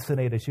was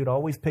fascinated. She would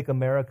always pick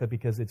America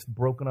because it's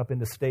broken up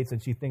into states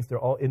and she thinks they're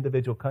all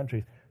individual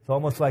countries. So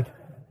almost like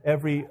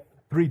every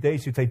 3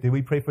 days she'd say, did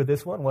we pray for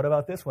this one? What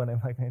about this one?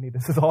 I'm like, Manny,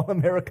 this is all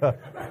America.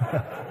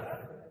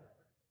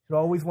 She'd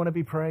always want to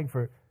be praying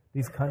for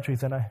these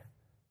countries. And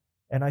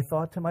I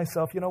thought to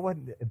myself, you know what?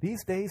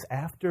 These days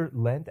after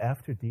Lent,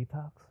 after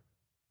detox,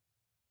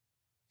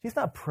 she's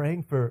not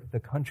praying for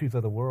the countries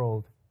of the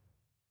world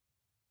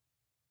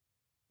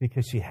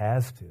because she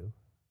has to.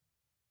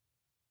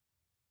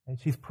 And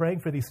she's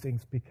praying for these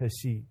things because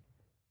she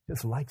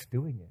just likes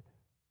doing it.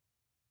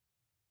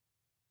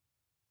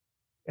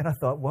 And I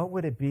thought, what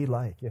would it be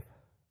like if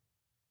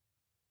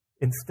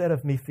instead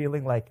of me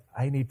feeling like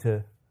I need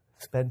to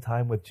spend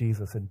time with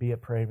Jesus and be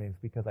at prayer meetings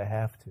because I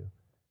have to,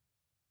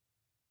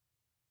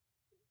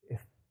 if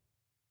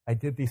I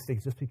did these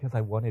things just because I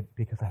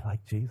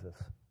like Jesus?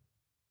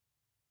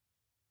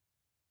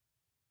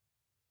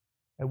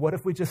 And what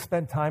if we just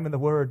spent time in the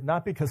Word,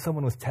 not because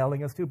someone was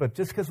telling us to, but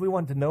just because we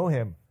wanted to know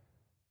Him?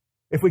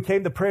 If we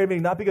came to prayer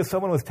meeting, not because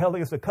someone was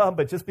telling us to come,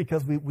 but just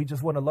because we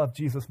just want to love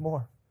Jesus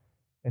more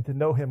and to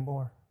know Him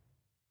more.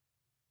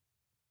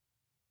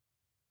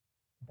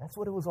 That's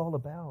what it was all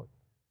about.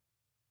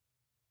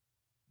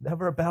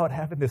 Never about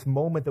having this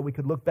moment that we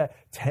could look back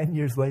 10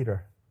 years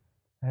later.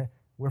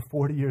 We're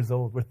 40 years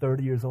old. We're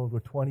 30 years old. We're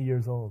 20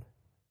 years old.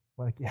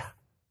 We're like, yeah.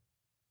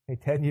 Hey,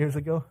 10 years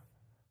ago,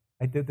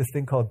 I did this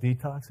thing called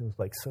detox. It was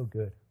like so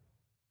good.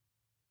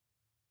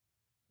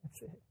 That's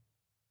it.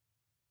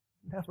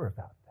 Never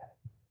about that.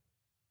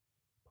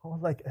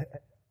 Paul's like,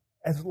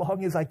 as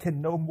long as I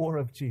can know more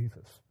of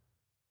Jesus,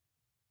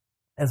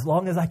 as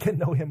long as I can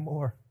know Him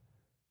more,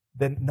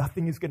 then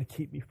nothing is going to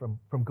keep me from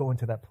going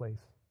to that place.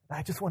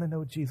 I just want to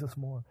know Jesus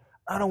more.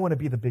 I don't want to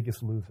be the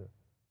biggest loser.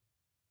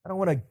 I don't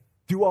want to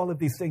do all of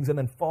these things and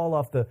then fall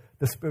off the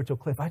spiritual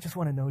cliff. I just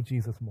want to know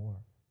Jesus more.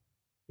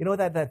 You know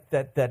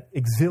that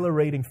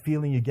exhilarating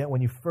feeling you get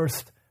when you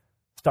first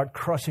start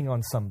crushing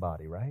on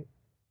somebody, right?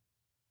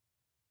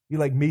 You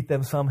like meet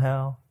them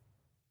somehow,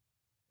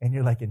 and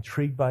you're like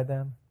intrigued by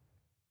them.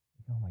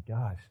 Oh my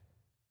gosh,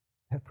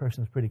 that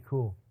person's pretty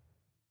cool.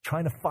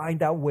 Trying to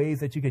find out ways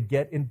that you could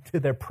get into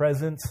their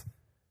presence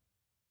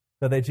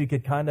so that you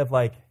could kind of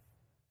like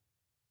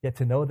get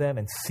to know them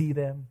and see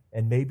them,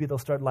 and maybe they'll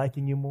start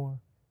liking you more.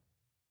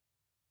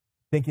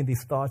 Thinking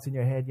these thoughts in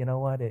your head, you know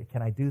what,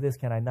 can I do this,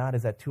 can I not?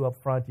 Is that too up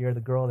front? You're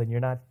the girl, and you're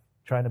not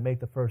trying to make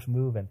the first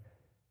move, and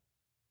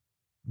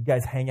you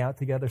guys hang out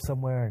together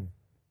somewhere,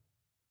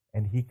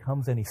 and he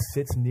comes and he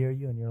sits near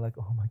you, and you're like,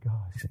 oh my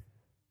gosh,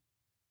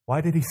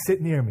 why did he sit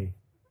near me?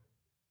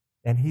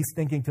 And he's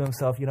thinking to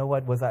himself, you know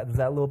what, was that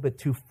a little bit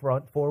too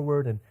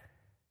forward?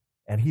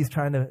 And he's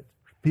trying to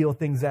feel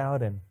things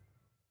out. And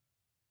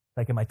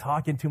like, am I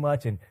talking too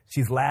much? And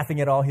she's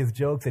laughing at all his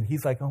jokes. And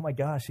he's like, oh my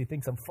gosh, she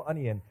thinks I'm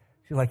funny. And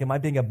she's like, am I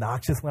being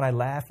obnoxious when I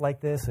laugh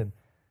like this? And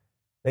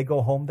they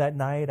go home that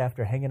night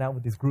after hanging out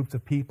with these groups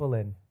of people.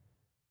 And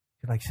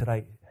she's like, should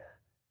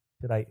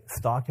I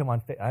stalk him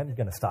on Facebook? I'm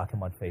going to stalk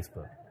him on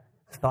Facebook.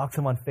 Stalks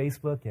him on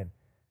Facebook. And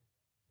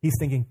he's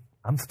thinking,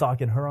 I'm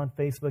stalking her on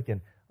Facebook.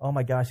 And oh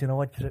my gosh, you know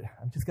what? Should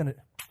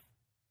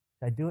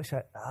I do it?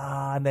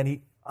 And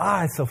then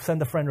so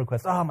send a friend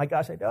request. Oh my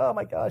gosh,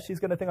 she's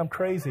going to think I'm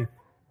crazy.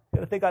 She's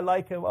going to think I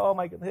like him. Oh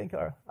my,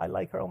 I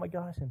like her. Oh my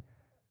gosh. And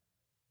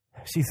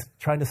she's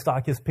trying to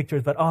stalk his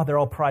pictures, but they're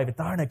all private.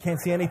 Darn, I can't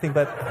see anything.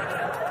 But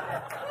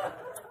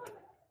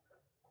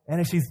and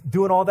as she's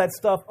doing all that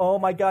stuff, oh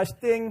my gosh,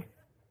 ding,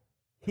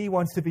 he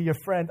wants to be your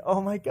friend.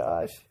 Oh my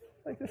gosh,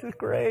 like this is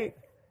great.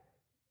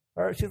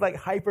 Or she's like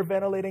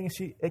hyperventilating, and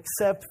she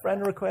accepts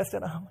friend request,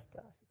 and oh my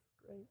gosh,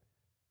 it's great.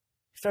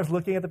 She starts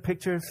looking at the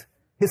pictures.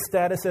 His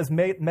status says,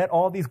 met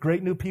all these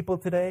great new people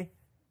today.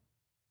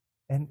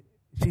 And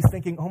she's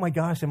thinking, oh my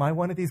gosh, am I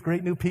one of these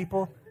great new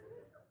people?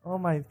 Oh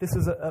my, this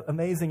is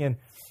amazing. And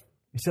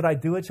should I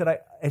do it?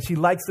 And she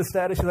likes the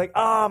status. She's like,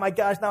 oh my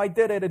gosh, now I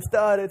did it. It's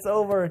done. It's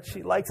over. And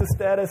she likes the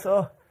status.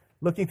 Oh,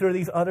 looking through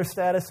these other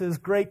statuses.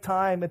 Great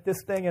time at this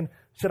thing. And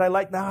should I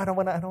like? No, I don't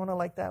want to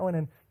like that one.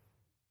 And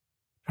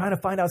trying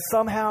to find out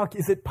somehow,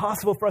 is it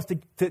possible for us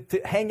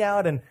to hang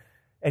out and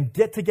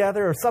get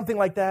together or something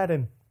like that?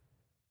 And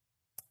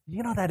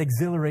you know that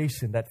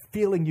exhilaration, that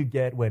feeling you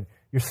get when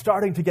you're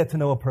starting to get to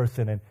know a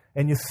person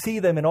and you see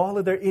them and all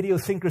of their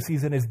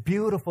idiosyncrasies, and it's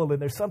beautiful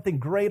and there's something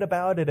great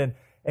about it, and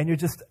you're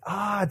just,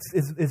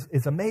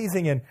 it's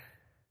amazing. And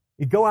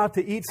you go out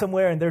to eat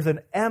somewhere and there's an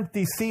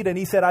empty seat, and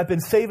he said, I've been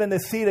saving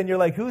this seat. And you're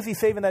like, who's he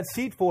saving that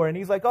seat for? And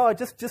he's like,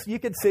 just you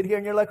can sit here.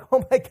 And you're like,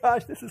 oh my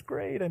gosh, this is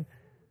great. And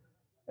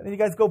then you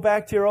guys go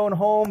back to your own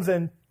homes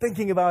and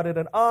thinking about it,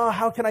 and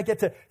how can I get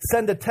to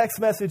send a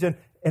text message?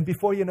 And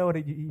before you know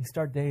it, you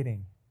start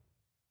dating.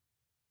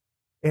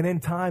 And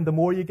in time, the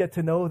more you get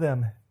to know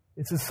them,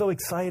 it's just so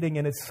exciting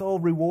and it's so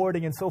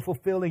rewarding and so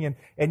fulfilling.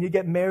 And you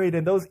get married,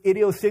 and those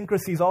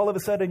idiosyncrasies, all of a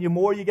sudden, the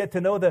more you get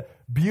to know the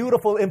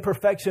beautiful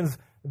imperfections,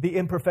 the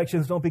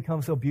imperfections don't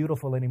become so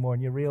beautiful anymore.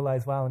 And you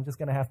realize, wow, I'm just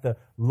going to have to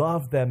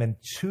love them and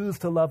choose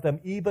to love them,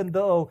 even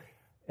though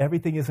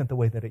everything isn't the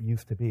way that it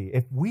used to be.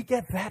 If we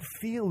get that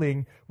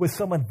feeling with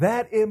someone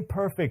that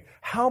imperfect,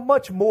 how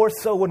much more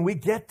so when we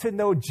get to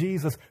know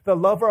Jesus, the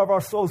lover of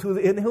our souls,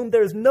 in whom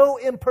there's no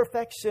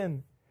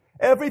imperfection.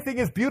 Everything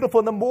is beautiful.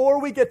 And the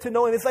more we get to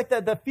know him, it's like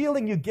that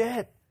feeling you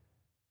get.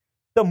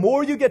 The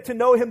more you get to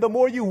know him, the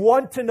more you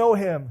want to know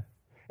him.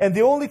 And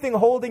the only thing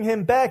holding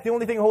him back, the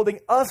only thing holding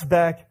us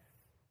back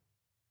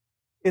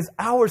is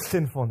our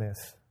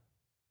sinfulness.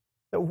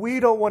 That we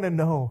don't want to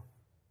know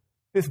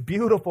this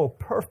beautiful,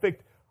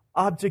 perfect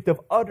object of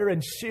utter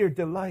and sheer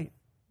delight,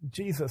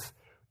 Jesus,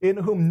 in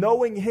whom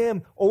knowing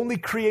him only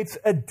creates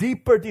a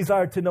deeper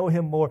desire to know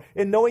him more.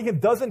 And knowing him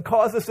doesn't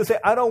cause us to say,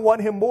 I don't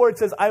want him more. It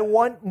says, I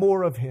want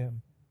more of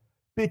him.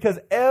 Because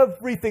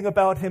everything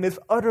about him is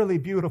utterly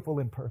beautiful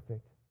and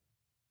perfect.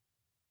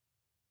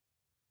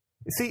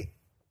 You see,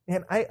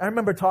 and I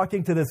remember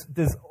talking to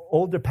this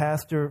older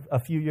pastor a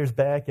few years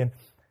back, and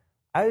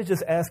I was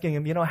just asking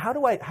him, how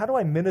do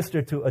I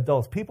minister to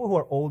adults, people who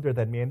are older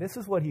than me? And this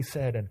is what he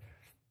said. And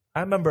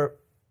I remember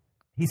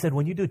he said,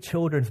 when you do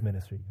children's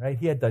ministry, right?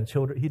 He'd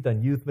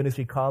done youth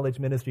ministry, college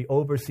ministry,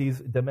 overseas,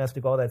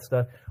 domestic, all that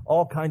stuff,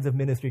 all kinds of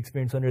ministry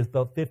experience under his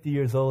belt, 50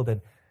 years old.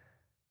 And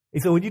he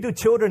said, when you do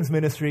children's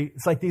ministry,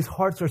 it's like these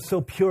hearts are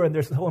so pure and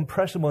they're so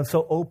impressionable and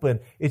so open.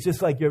 It's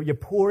just like you're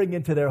pouring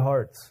into their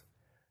hearts.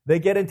 They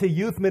get into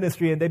youth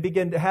ministry and they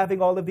begin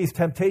having all of these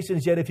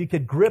temptations, yet if you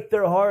could grip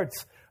their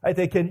hearts, I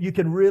think you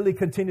can really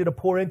continue to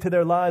pour into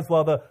their lives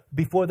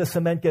before the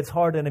cement gets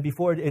hardened and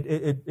before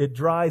it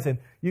dries, and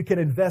you can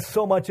invest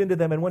so much into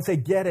them. And once they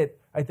get it,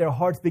 right, their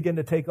hearts begin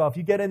to take off.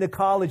 You get into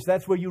college,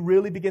 that's where you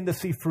really begin to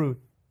see fruit,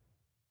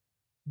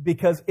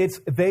 because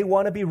they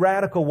want to be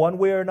radical one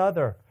way or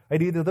another.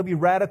 Right? Either they'll be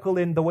radical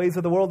in the ways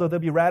of the world or they'll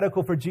be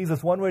radical for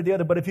Jesus one way or the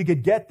other. But if you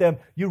could get them,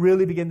 you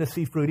really begin to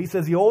see fruit. He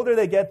says the older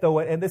they get, though,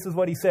 and this is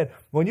what he said,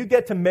 when you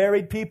get to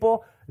married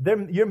people,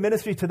 your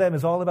ministry to them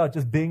is all about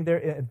just being there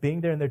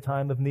in their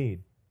time of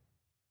need.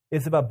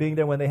 It's about being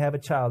there when they have a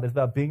child. It's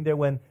about being there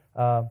when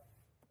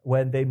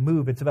they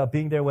move. It's about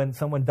being there when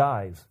someone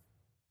dies.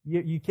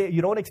 You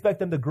don't expect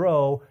them to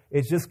grow.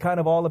 It's just kind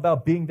of all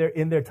about being there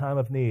in their time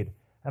of need.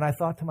 And I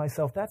thought to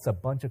myself, that's a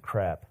bunch of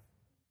crap.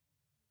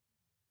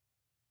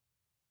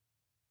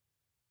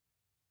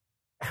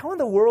 How in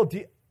the world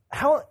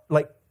how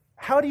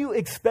are you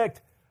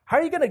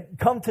going to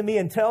come to me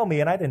and tell me,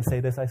 and I didn't say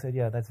this, I said,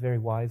 yeah, that's very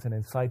wise and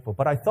insightful.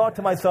 But I thought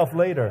to myself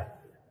later,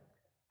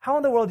 how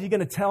in the world are you going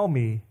to tell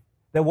me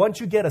that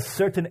once you get a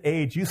certain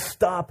age, you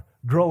stop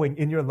growing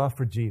in your love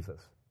for Jesus?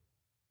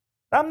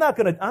 I'm not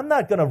going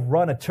to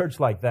run a church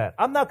like that.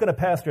 I'm not going to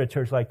pastor a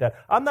church like that.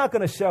 I'm not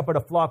going to shepherd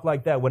a flock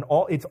like that when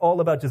it's all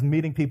about just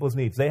meeting people's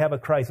needs. They have a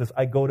crisis,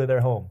 I go to their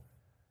home.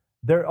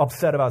 They're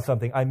upset about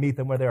something, I meet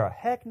them where they are.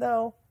 Heck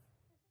no.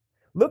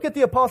 Look at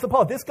the Apostle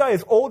Paul. This guy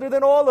is older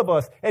than all of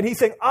us. And he's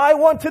saying, I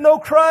want to know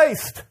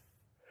Christ.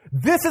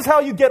 This is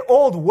how you get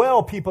old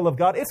well, people of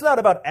God. It's not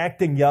about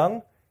acting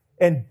young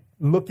and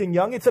looking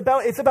young. It's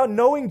about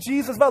knowing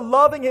Jesus, about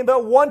loving Him,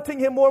 about wanting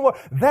Him more and more.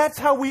 That's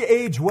how we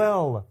age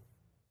well.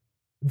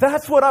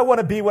 That's what I want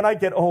to be when I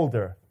get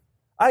older.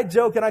 I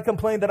joke and I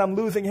complain that I'm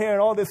losing hair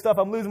and all this stuff.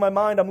 I'm losing my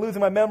mind. I'm losing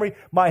my memory.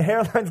 My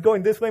hairline's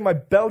going this way. My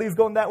belly's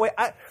going that way.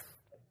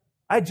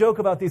 I joke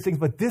about these things,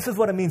 but this is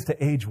what it means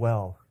to age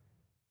well.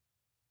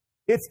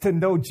 It's to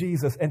know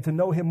Jesus and to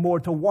know Him more,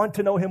 to want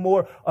to know Him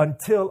more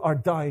until our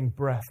dying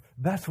breath.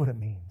 That's what it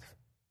means.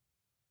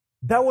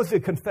 That was the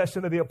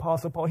confession of the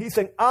Apostle Paul. He's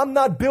saying, I'm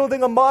not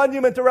building a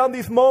monument around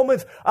these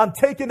moments. I'm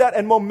taking that,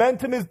 and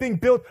momentum is being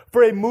built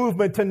for a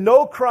movement to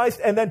know Christ,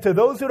 and then to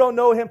those who don't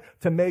know Him,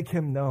 to make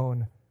Him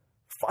known.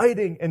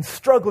 Fighting and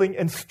struggling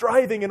and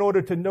striving in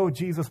order to know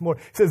Jesus more.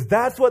 He says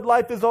that's what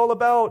life is all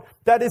about.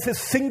 That is His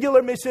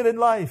singular mission in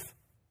life.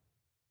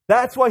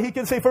 That's why He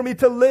can say, for me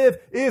to live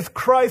is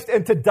Christ,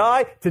 and to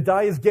die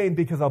is gain,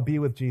 because I'll be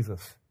with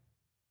Jesus.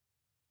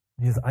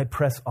 He says, I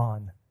press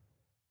on.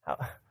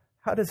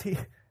 How does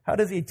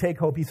he take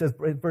hope? He says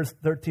in verse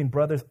 13,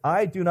 brothers,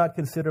 I do not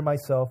consider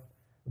myself,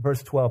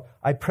 verse 12,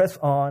 I press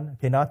on,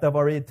 okay, not that I've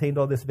already attained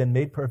all this, been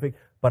made perfect,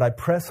 but I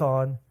press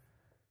on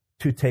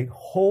to take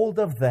hold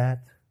of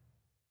that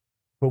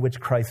for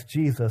which Christ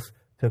Jesus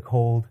took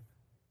hold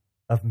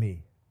of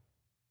me.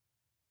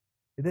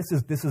 This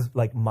is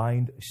like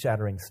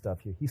mind-shattering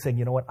stuff here. He's saying,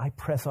 you know what, I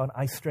press on,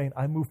 I strain,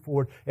 I move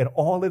forward, and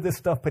all of this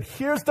stuff, but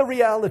here's the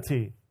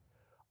reality.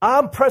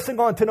 I'm pressing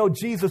on to know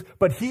Jesus,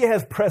 but He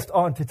has pressed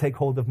on to take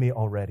hold of me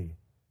already.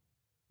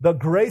 The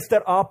grace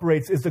that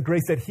operates is the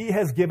grace that He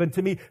has given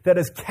to me that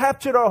has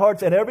captured our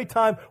hearts, and every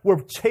time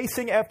we're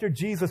chasing after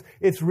Jesus,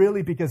 it's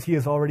really because He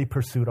has already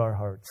pursued our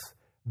hearts.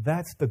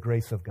 That's the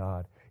grace of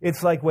God.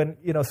 It's like when,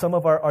 some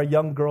of our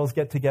young girls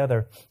get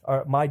together.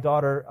 My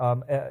daughter,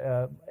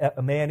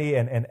 Manny,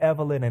 and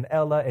Evelyn, and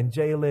Ella, and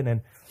Jalen, and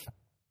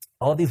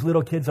all these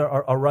little kids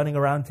are running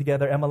around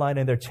together, Emmeline,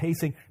 and they're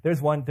chasing. There's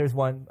one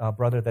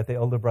brother that the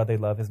older brother they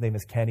love. His name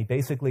is Kenny.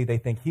 Basically, they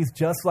think he's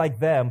just like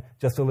them,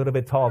 just a little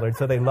bit taller, and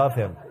so they love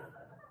him.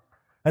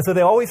 And so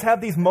they always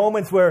have these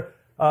moments where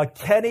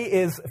Kenny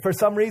is, for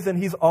some reason,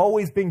 he's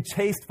always being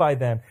chased by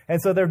them. And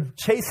so they're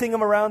chasing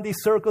him around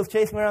these circles,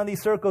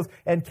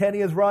 and Kenny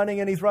is running,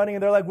 and he's running,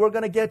 and they're like, we're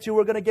going to get you,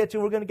 we're going to get you,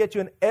 we're going to get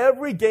you. And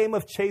every game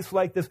of chase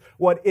like this,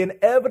 what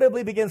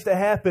inevitably begins to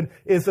happen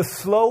is the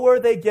slower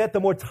they get, the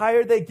more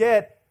tired they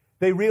get,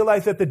 they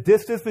realize that the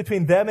distance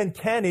between them and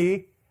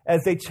Kenny,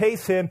 as they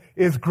chase him,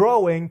 is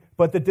growing,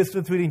 but the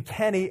distance between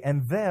Kenny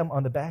and them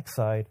on the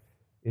backside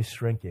is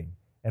shrinking.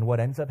 And what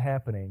ends up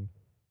happening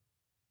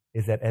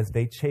is that as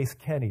they chase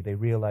Kenny, they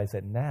realize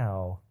that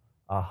now,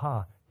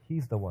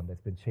 he's the one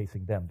that's been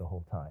chasing them the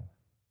whole time.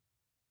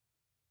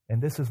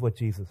 And this is what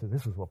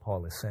this is what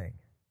Paul is saying.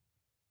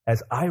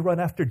 As I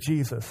run after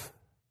Jesus,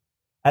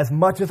 as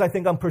much as I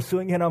think I'm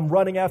pursuing Him, I'm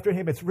running after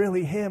Him, it's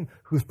really Him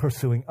who's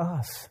pursuing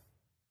us.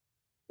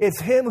 It's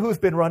Him who's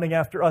been running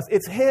after us.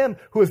 It's Him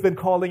who has been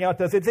calling out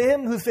to us. It's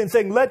Him who's been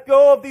saying, let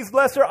go of these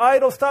lesser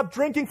idols, stop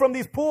drinking from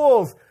these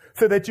pools,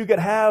 so that you can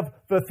have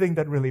the thing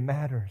that really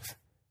matters.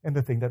 And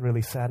the thing that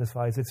really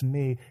satisfies, it's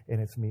me and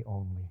it's me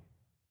only.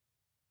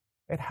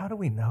 And how do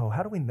we know?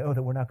 How do we know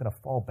that we're not going to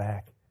fall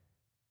back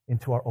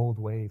into our old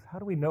ways? How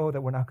do we know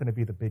that we're not going to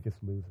be the biggest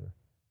loser?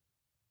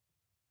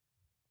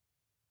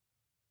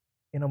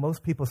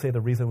 Most people say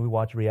the reason we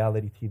watch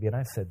reality TV, and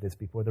I've said this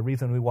before, the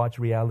reason we watch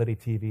reality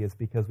TV is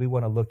because we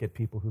want to look at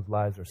people whose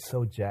lives are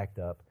so jacked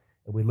up,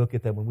 and we look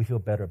at them and we feel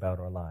better about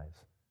our lives.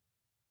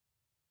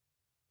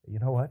 But you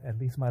know what? At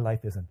least my life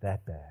isn't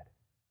that bad.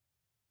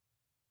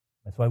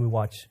 That's why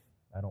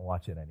I don't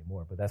watch it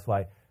anymore, but that's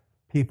why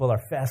people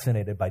are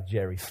fascinated by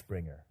Jerry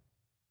Springer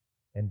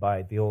and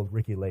by the old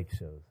Ricky Lake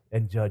shows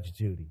and Judge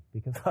Judy,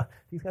 because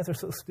these guys are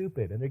so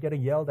stupid and they're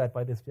getting yelled at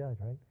by this judge,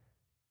 right?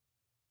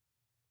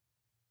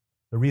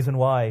 The reason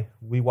why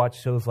we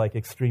watch shows like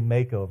Extreme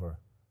Makeover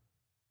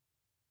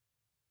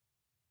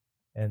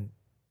and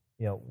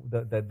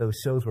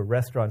those shows where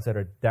restaurants that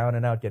are down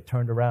and out get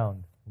turned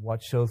around,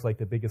 watch shows like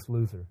The Biggest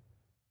Loser,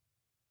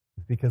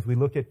 is because we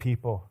look at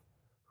people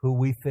who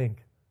we think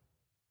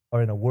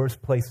are in a worse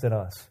place than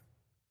us.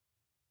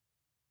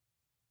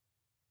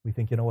 We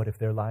think, if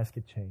their lives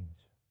could change,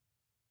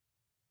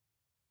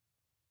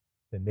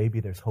 then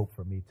maybe there's hope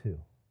for me too.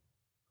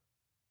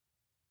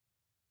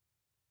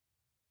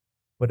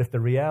 But if the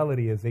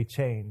reality is they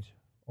change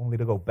only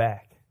to go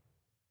back,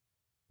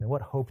 then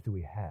what hope do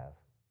we have?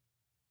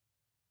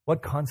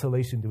 What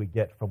consolation do we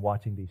get from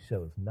watching these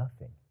shows?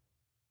 Nothing.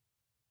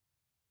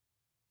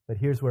 But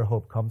here's where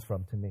hope comes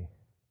from to me.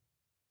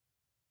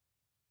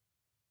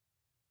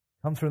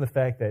 Comes from the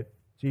fact that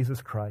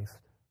Jesus Christ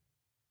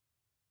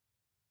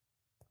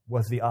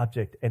was the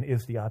object and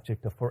is the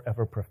object of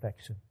forever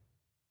perfection.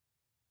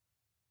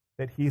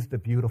 That He's the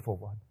beautiful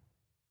one.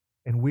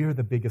 And we're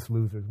the biggest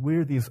losers.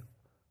 We're these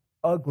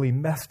ugly,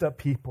 messed up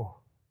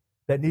people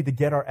that need to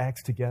get our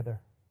acts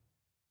together.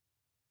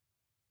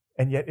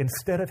 And yet,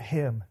 instead of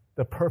Him,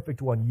 the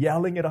perfect one,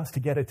 yelling at us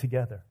to get it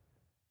together.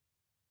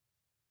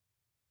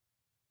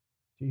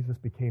 Jesus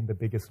became the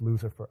biggest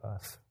loser for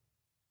us.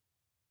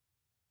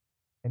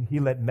 And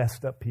he let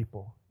messed up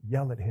people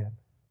yell at him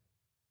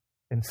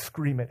and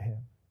scream at him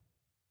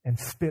and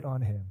spit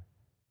on him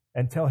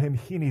and tell him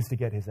he needs to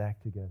get his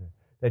act together,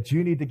 that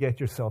you need to get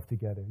yourself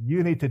together.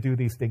 You need to do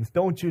these things.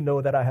 Don't you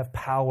know that I have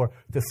power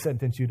to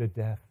sentence you to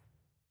death?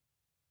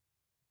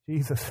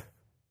 Jesus,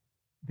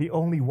 the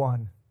only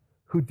one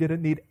who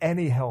didn't need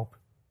any help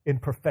in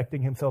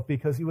perfecting himself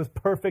because he was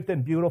perfect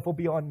and beautiful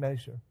beyond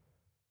measure,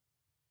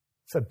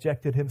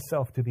 subjected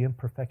himself to the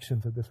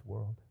imperfections of this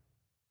world.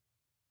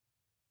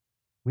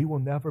 We will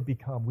never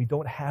become, we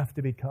don't have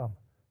to become.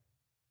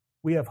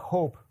 We have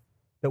hope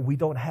that we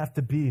don't have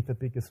to be the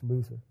biggest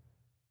loser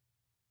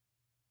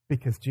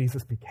because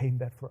Jesus became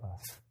that for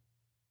us.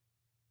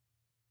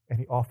 And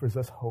he offers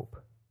us hope.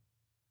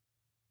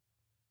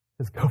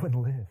 He says, go and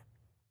live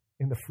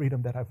in the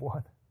freedom that I've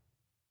won.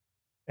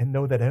 And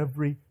know that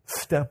every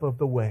step of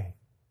the way,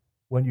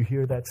 when you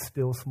hear that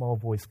still small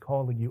voice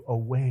calling you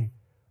away,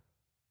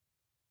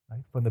 right,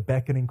 from the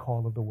beckoning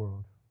call of the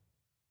world,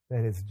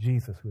 that is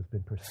Jesus who has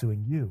been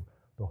pursuing you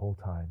the whole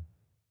time.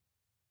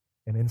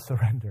 And in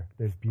surrender,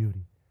 there's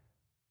beauty.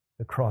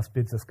 The cross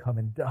bids us come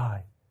and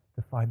die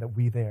to find that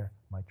we there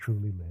might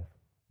truly live.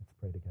 Let's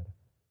pray together.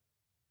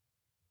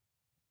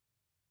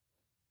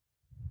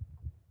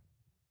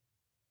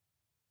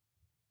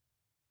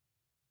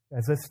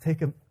 Guys, let's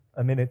take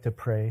a minute to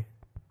pray.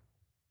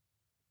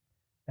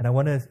 And I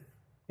want to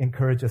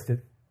encourage us to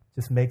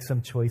just make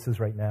some choices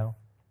right now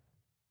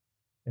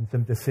and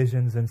some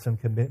decisions and some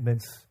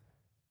commitments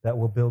that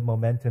will build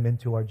momentum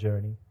into our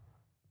journey.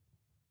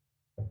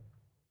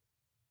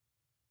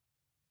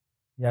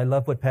 Yeah, I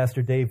love what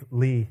Pastor Dave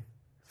Lee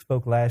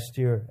spoke last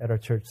year at our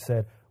church,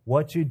 said,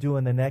 what you do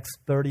in the next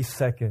 30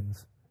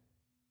 seconds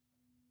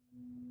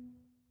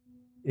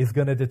is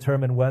going to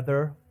determine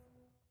whether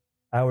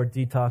our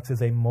detox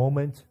is a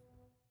moment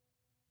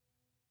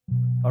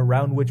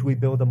around which we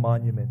build a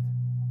monument,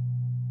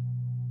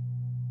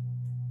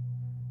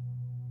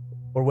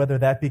 or whether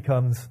that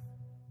becomes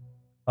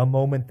a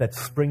moment that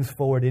springs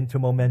forward into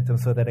momentum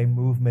so that a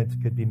movement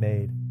could be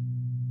made.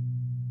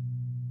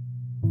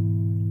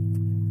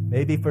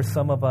 Maybe for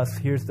some of us,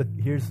 here's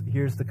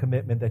the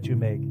commitment that you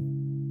make.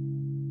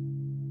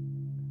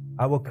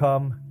 I will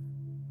come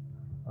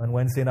on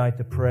Wednesday night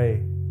to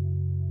pray,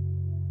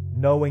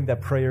 knowing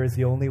that prayer is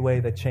the only way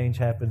that change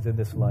happens in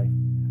this life.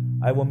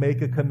 I will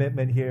make a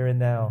commitment here and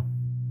now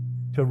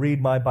to read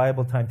my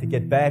Bible time, to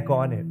get back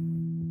on it,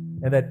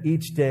 and that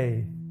each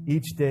day,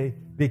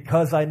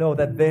 because I know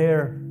that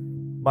there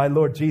my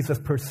Lord Jesus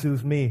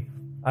pursues me,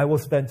 I will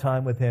spend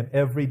time with him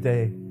every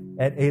day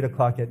at 8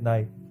 o'clock at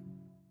night.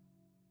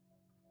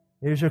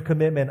 Here's your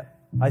commitment.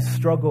 I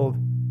struggled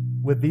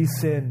with these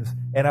sins,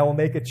 and I will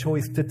make a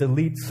choice to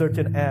delete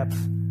certain apps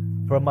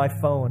from my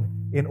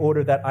phone in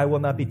order that I will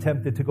not be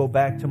tempted to go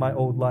back to my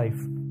old life.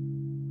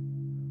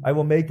 I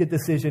will make a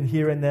decision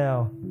here and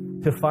now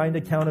to find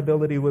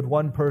accountability with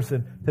one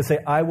person, to say,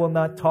 I will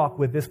not talk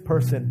with this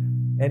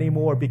person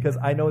anymore because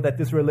I know that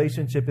this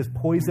relationship is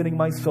poisoning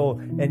my soul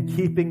and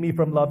keeping me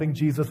from loving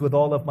Jesus with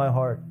all of my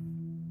heart.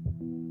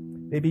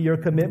 Maybe your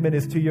commitment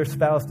is to your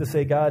spouse to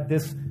say, God,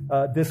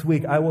 this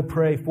week I will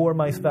pray for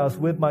my spouse,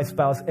 with my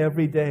spouse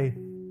every day,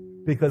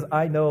 because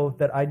I know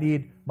that I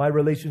need my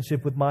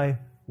relationship with my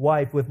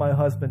wife, with my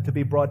husband, to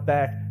be brought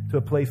back to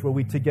a place where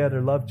we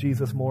together love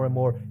Jesus more and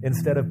more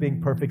instead of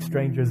being perfect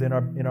strangers in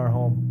our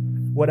home.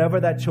 Whatever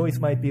that choice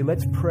might be,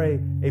 let's pray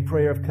a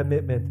prayer of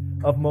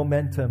commitment, of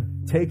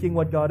momentum, taking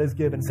what God has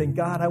given, saying,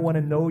 God, I want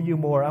to know you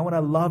more. I want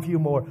to love you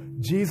more.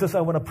 Jesus, I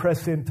want to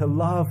press in to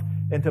love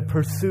and to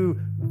pursue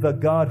the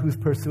God who's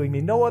pursuing me.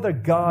 No other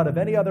God of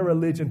any other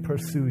religion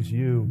pursues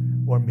you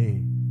or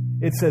me.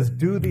 It says,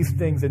 do these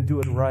things and do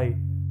it right.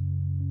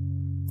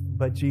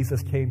 But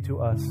Jesus came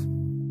to us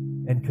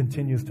and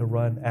continues to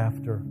run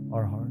after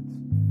our hearts.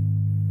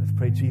 Let's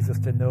pray, Jesus,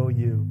 to know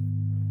you.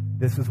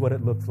 This is what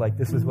it looks like.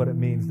 This is what it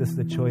means. This is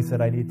the choice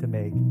that I need to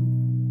make.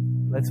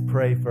 Let's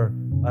pray for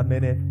a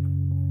minute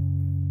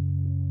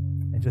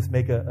and just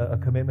make a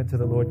commitment to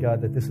the Lord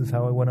God that this is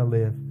how I want to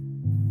live,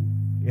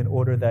 in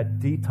order that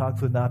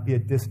detox would not be a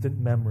distant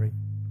memory,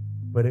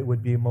 but it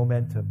would be a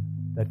momentum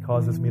that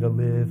causes me to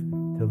live,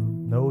 to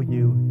know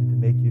you, and to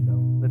make you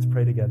know. Let's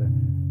pray together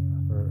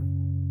for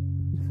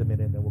just a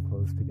minute, and then we'll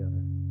close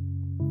together.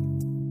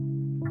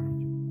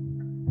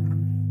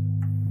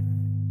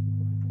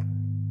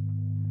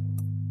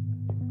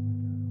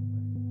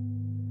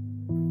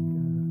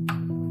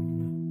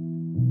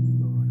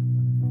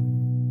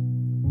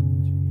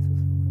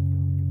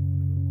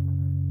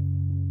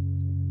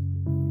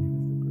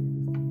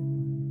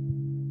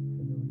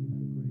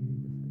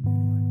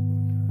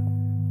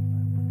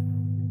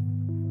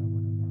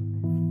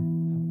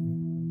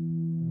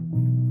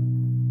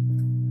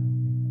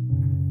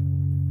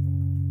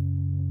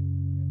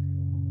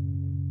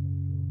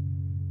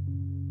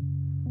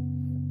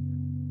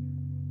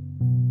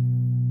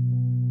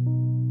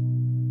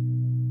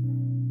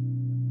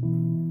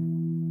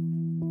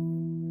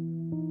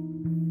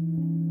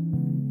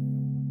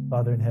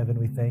 Father in heaven,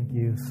 we thank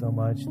you so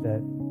much that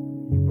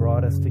you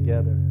brought us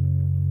together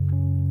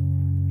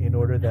in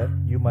order that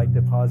you might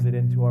deposit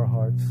into our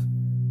hearts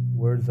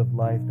words of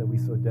life that we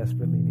so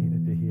desperately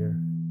needed to hear.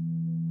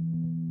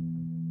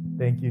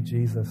 Thank you,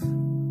 Jesus,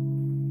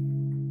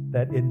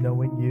 that in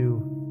knowing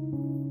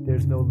you,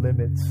 there's no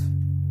limits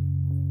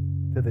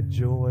to the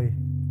joy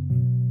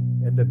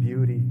and the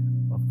beauty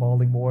of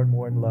falling more and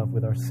more in love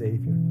with our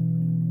Savior.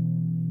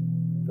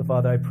 So,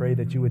 Father, I pray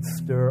that you would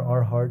stir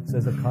our hearts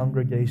as a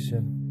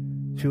congregation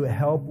to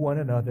help one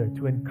another,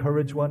 to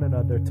encourage one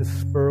another, to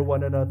spur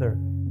one another,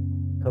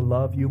 to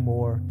love you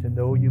more, to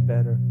know you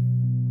better.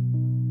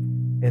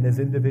 And as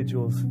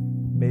individuals,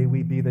 may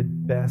we be the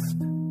best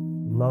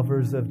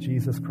lovers of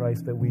Jesus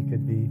Christ that we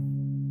could be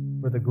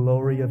for the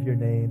glory of your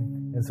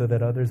name, and so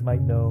that others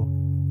might know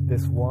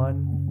this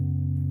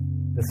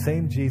one, the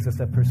same Jesus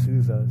that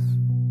pursues us,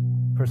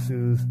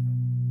 pursues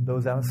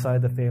those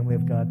outside the family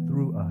of God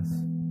through us.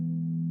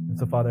 And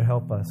so, Father,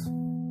 help us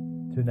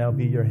to now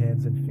be your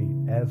hands and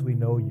feet as we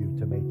know you,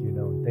 to make you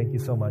known. Thank you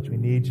so much. We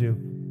need you.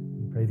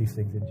 We pray these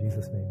things in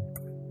Jesus' name.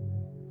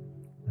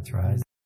 Let's rise.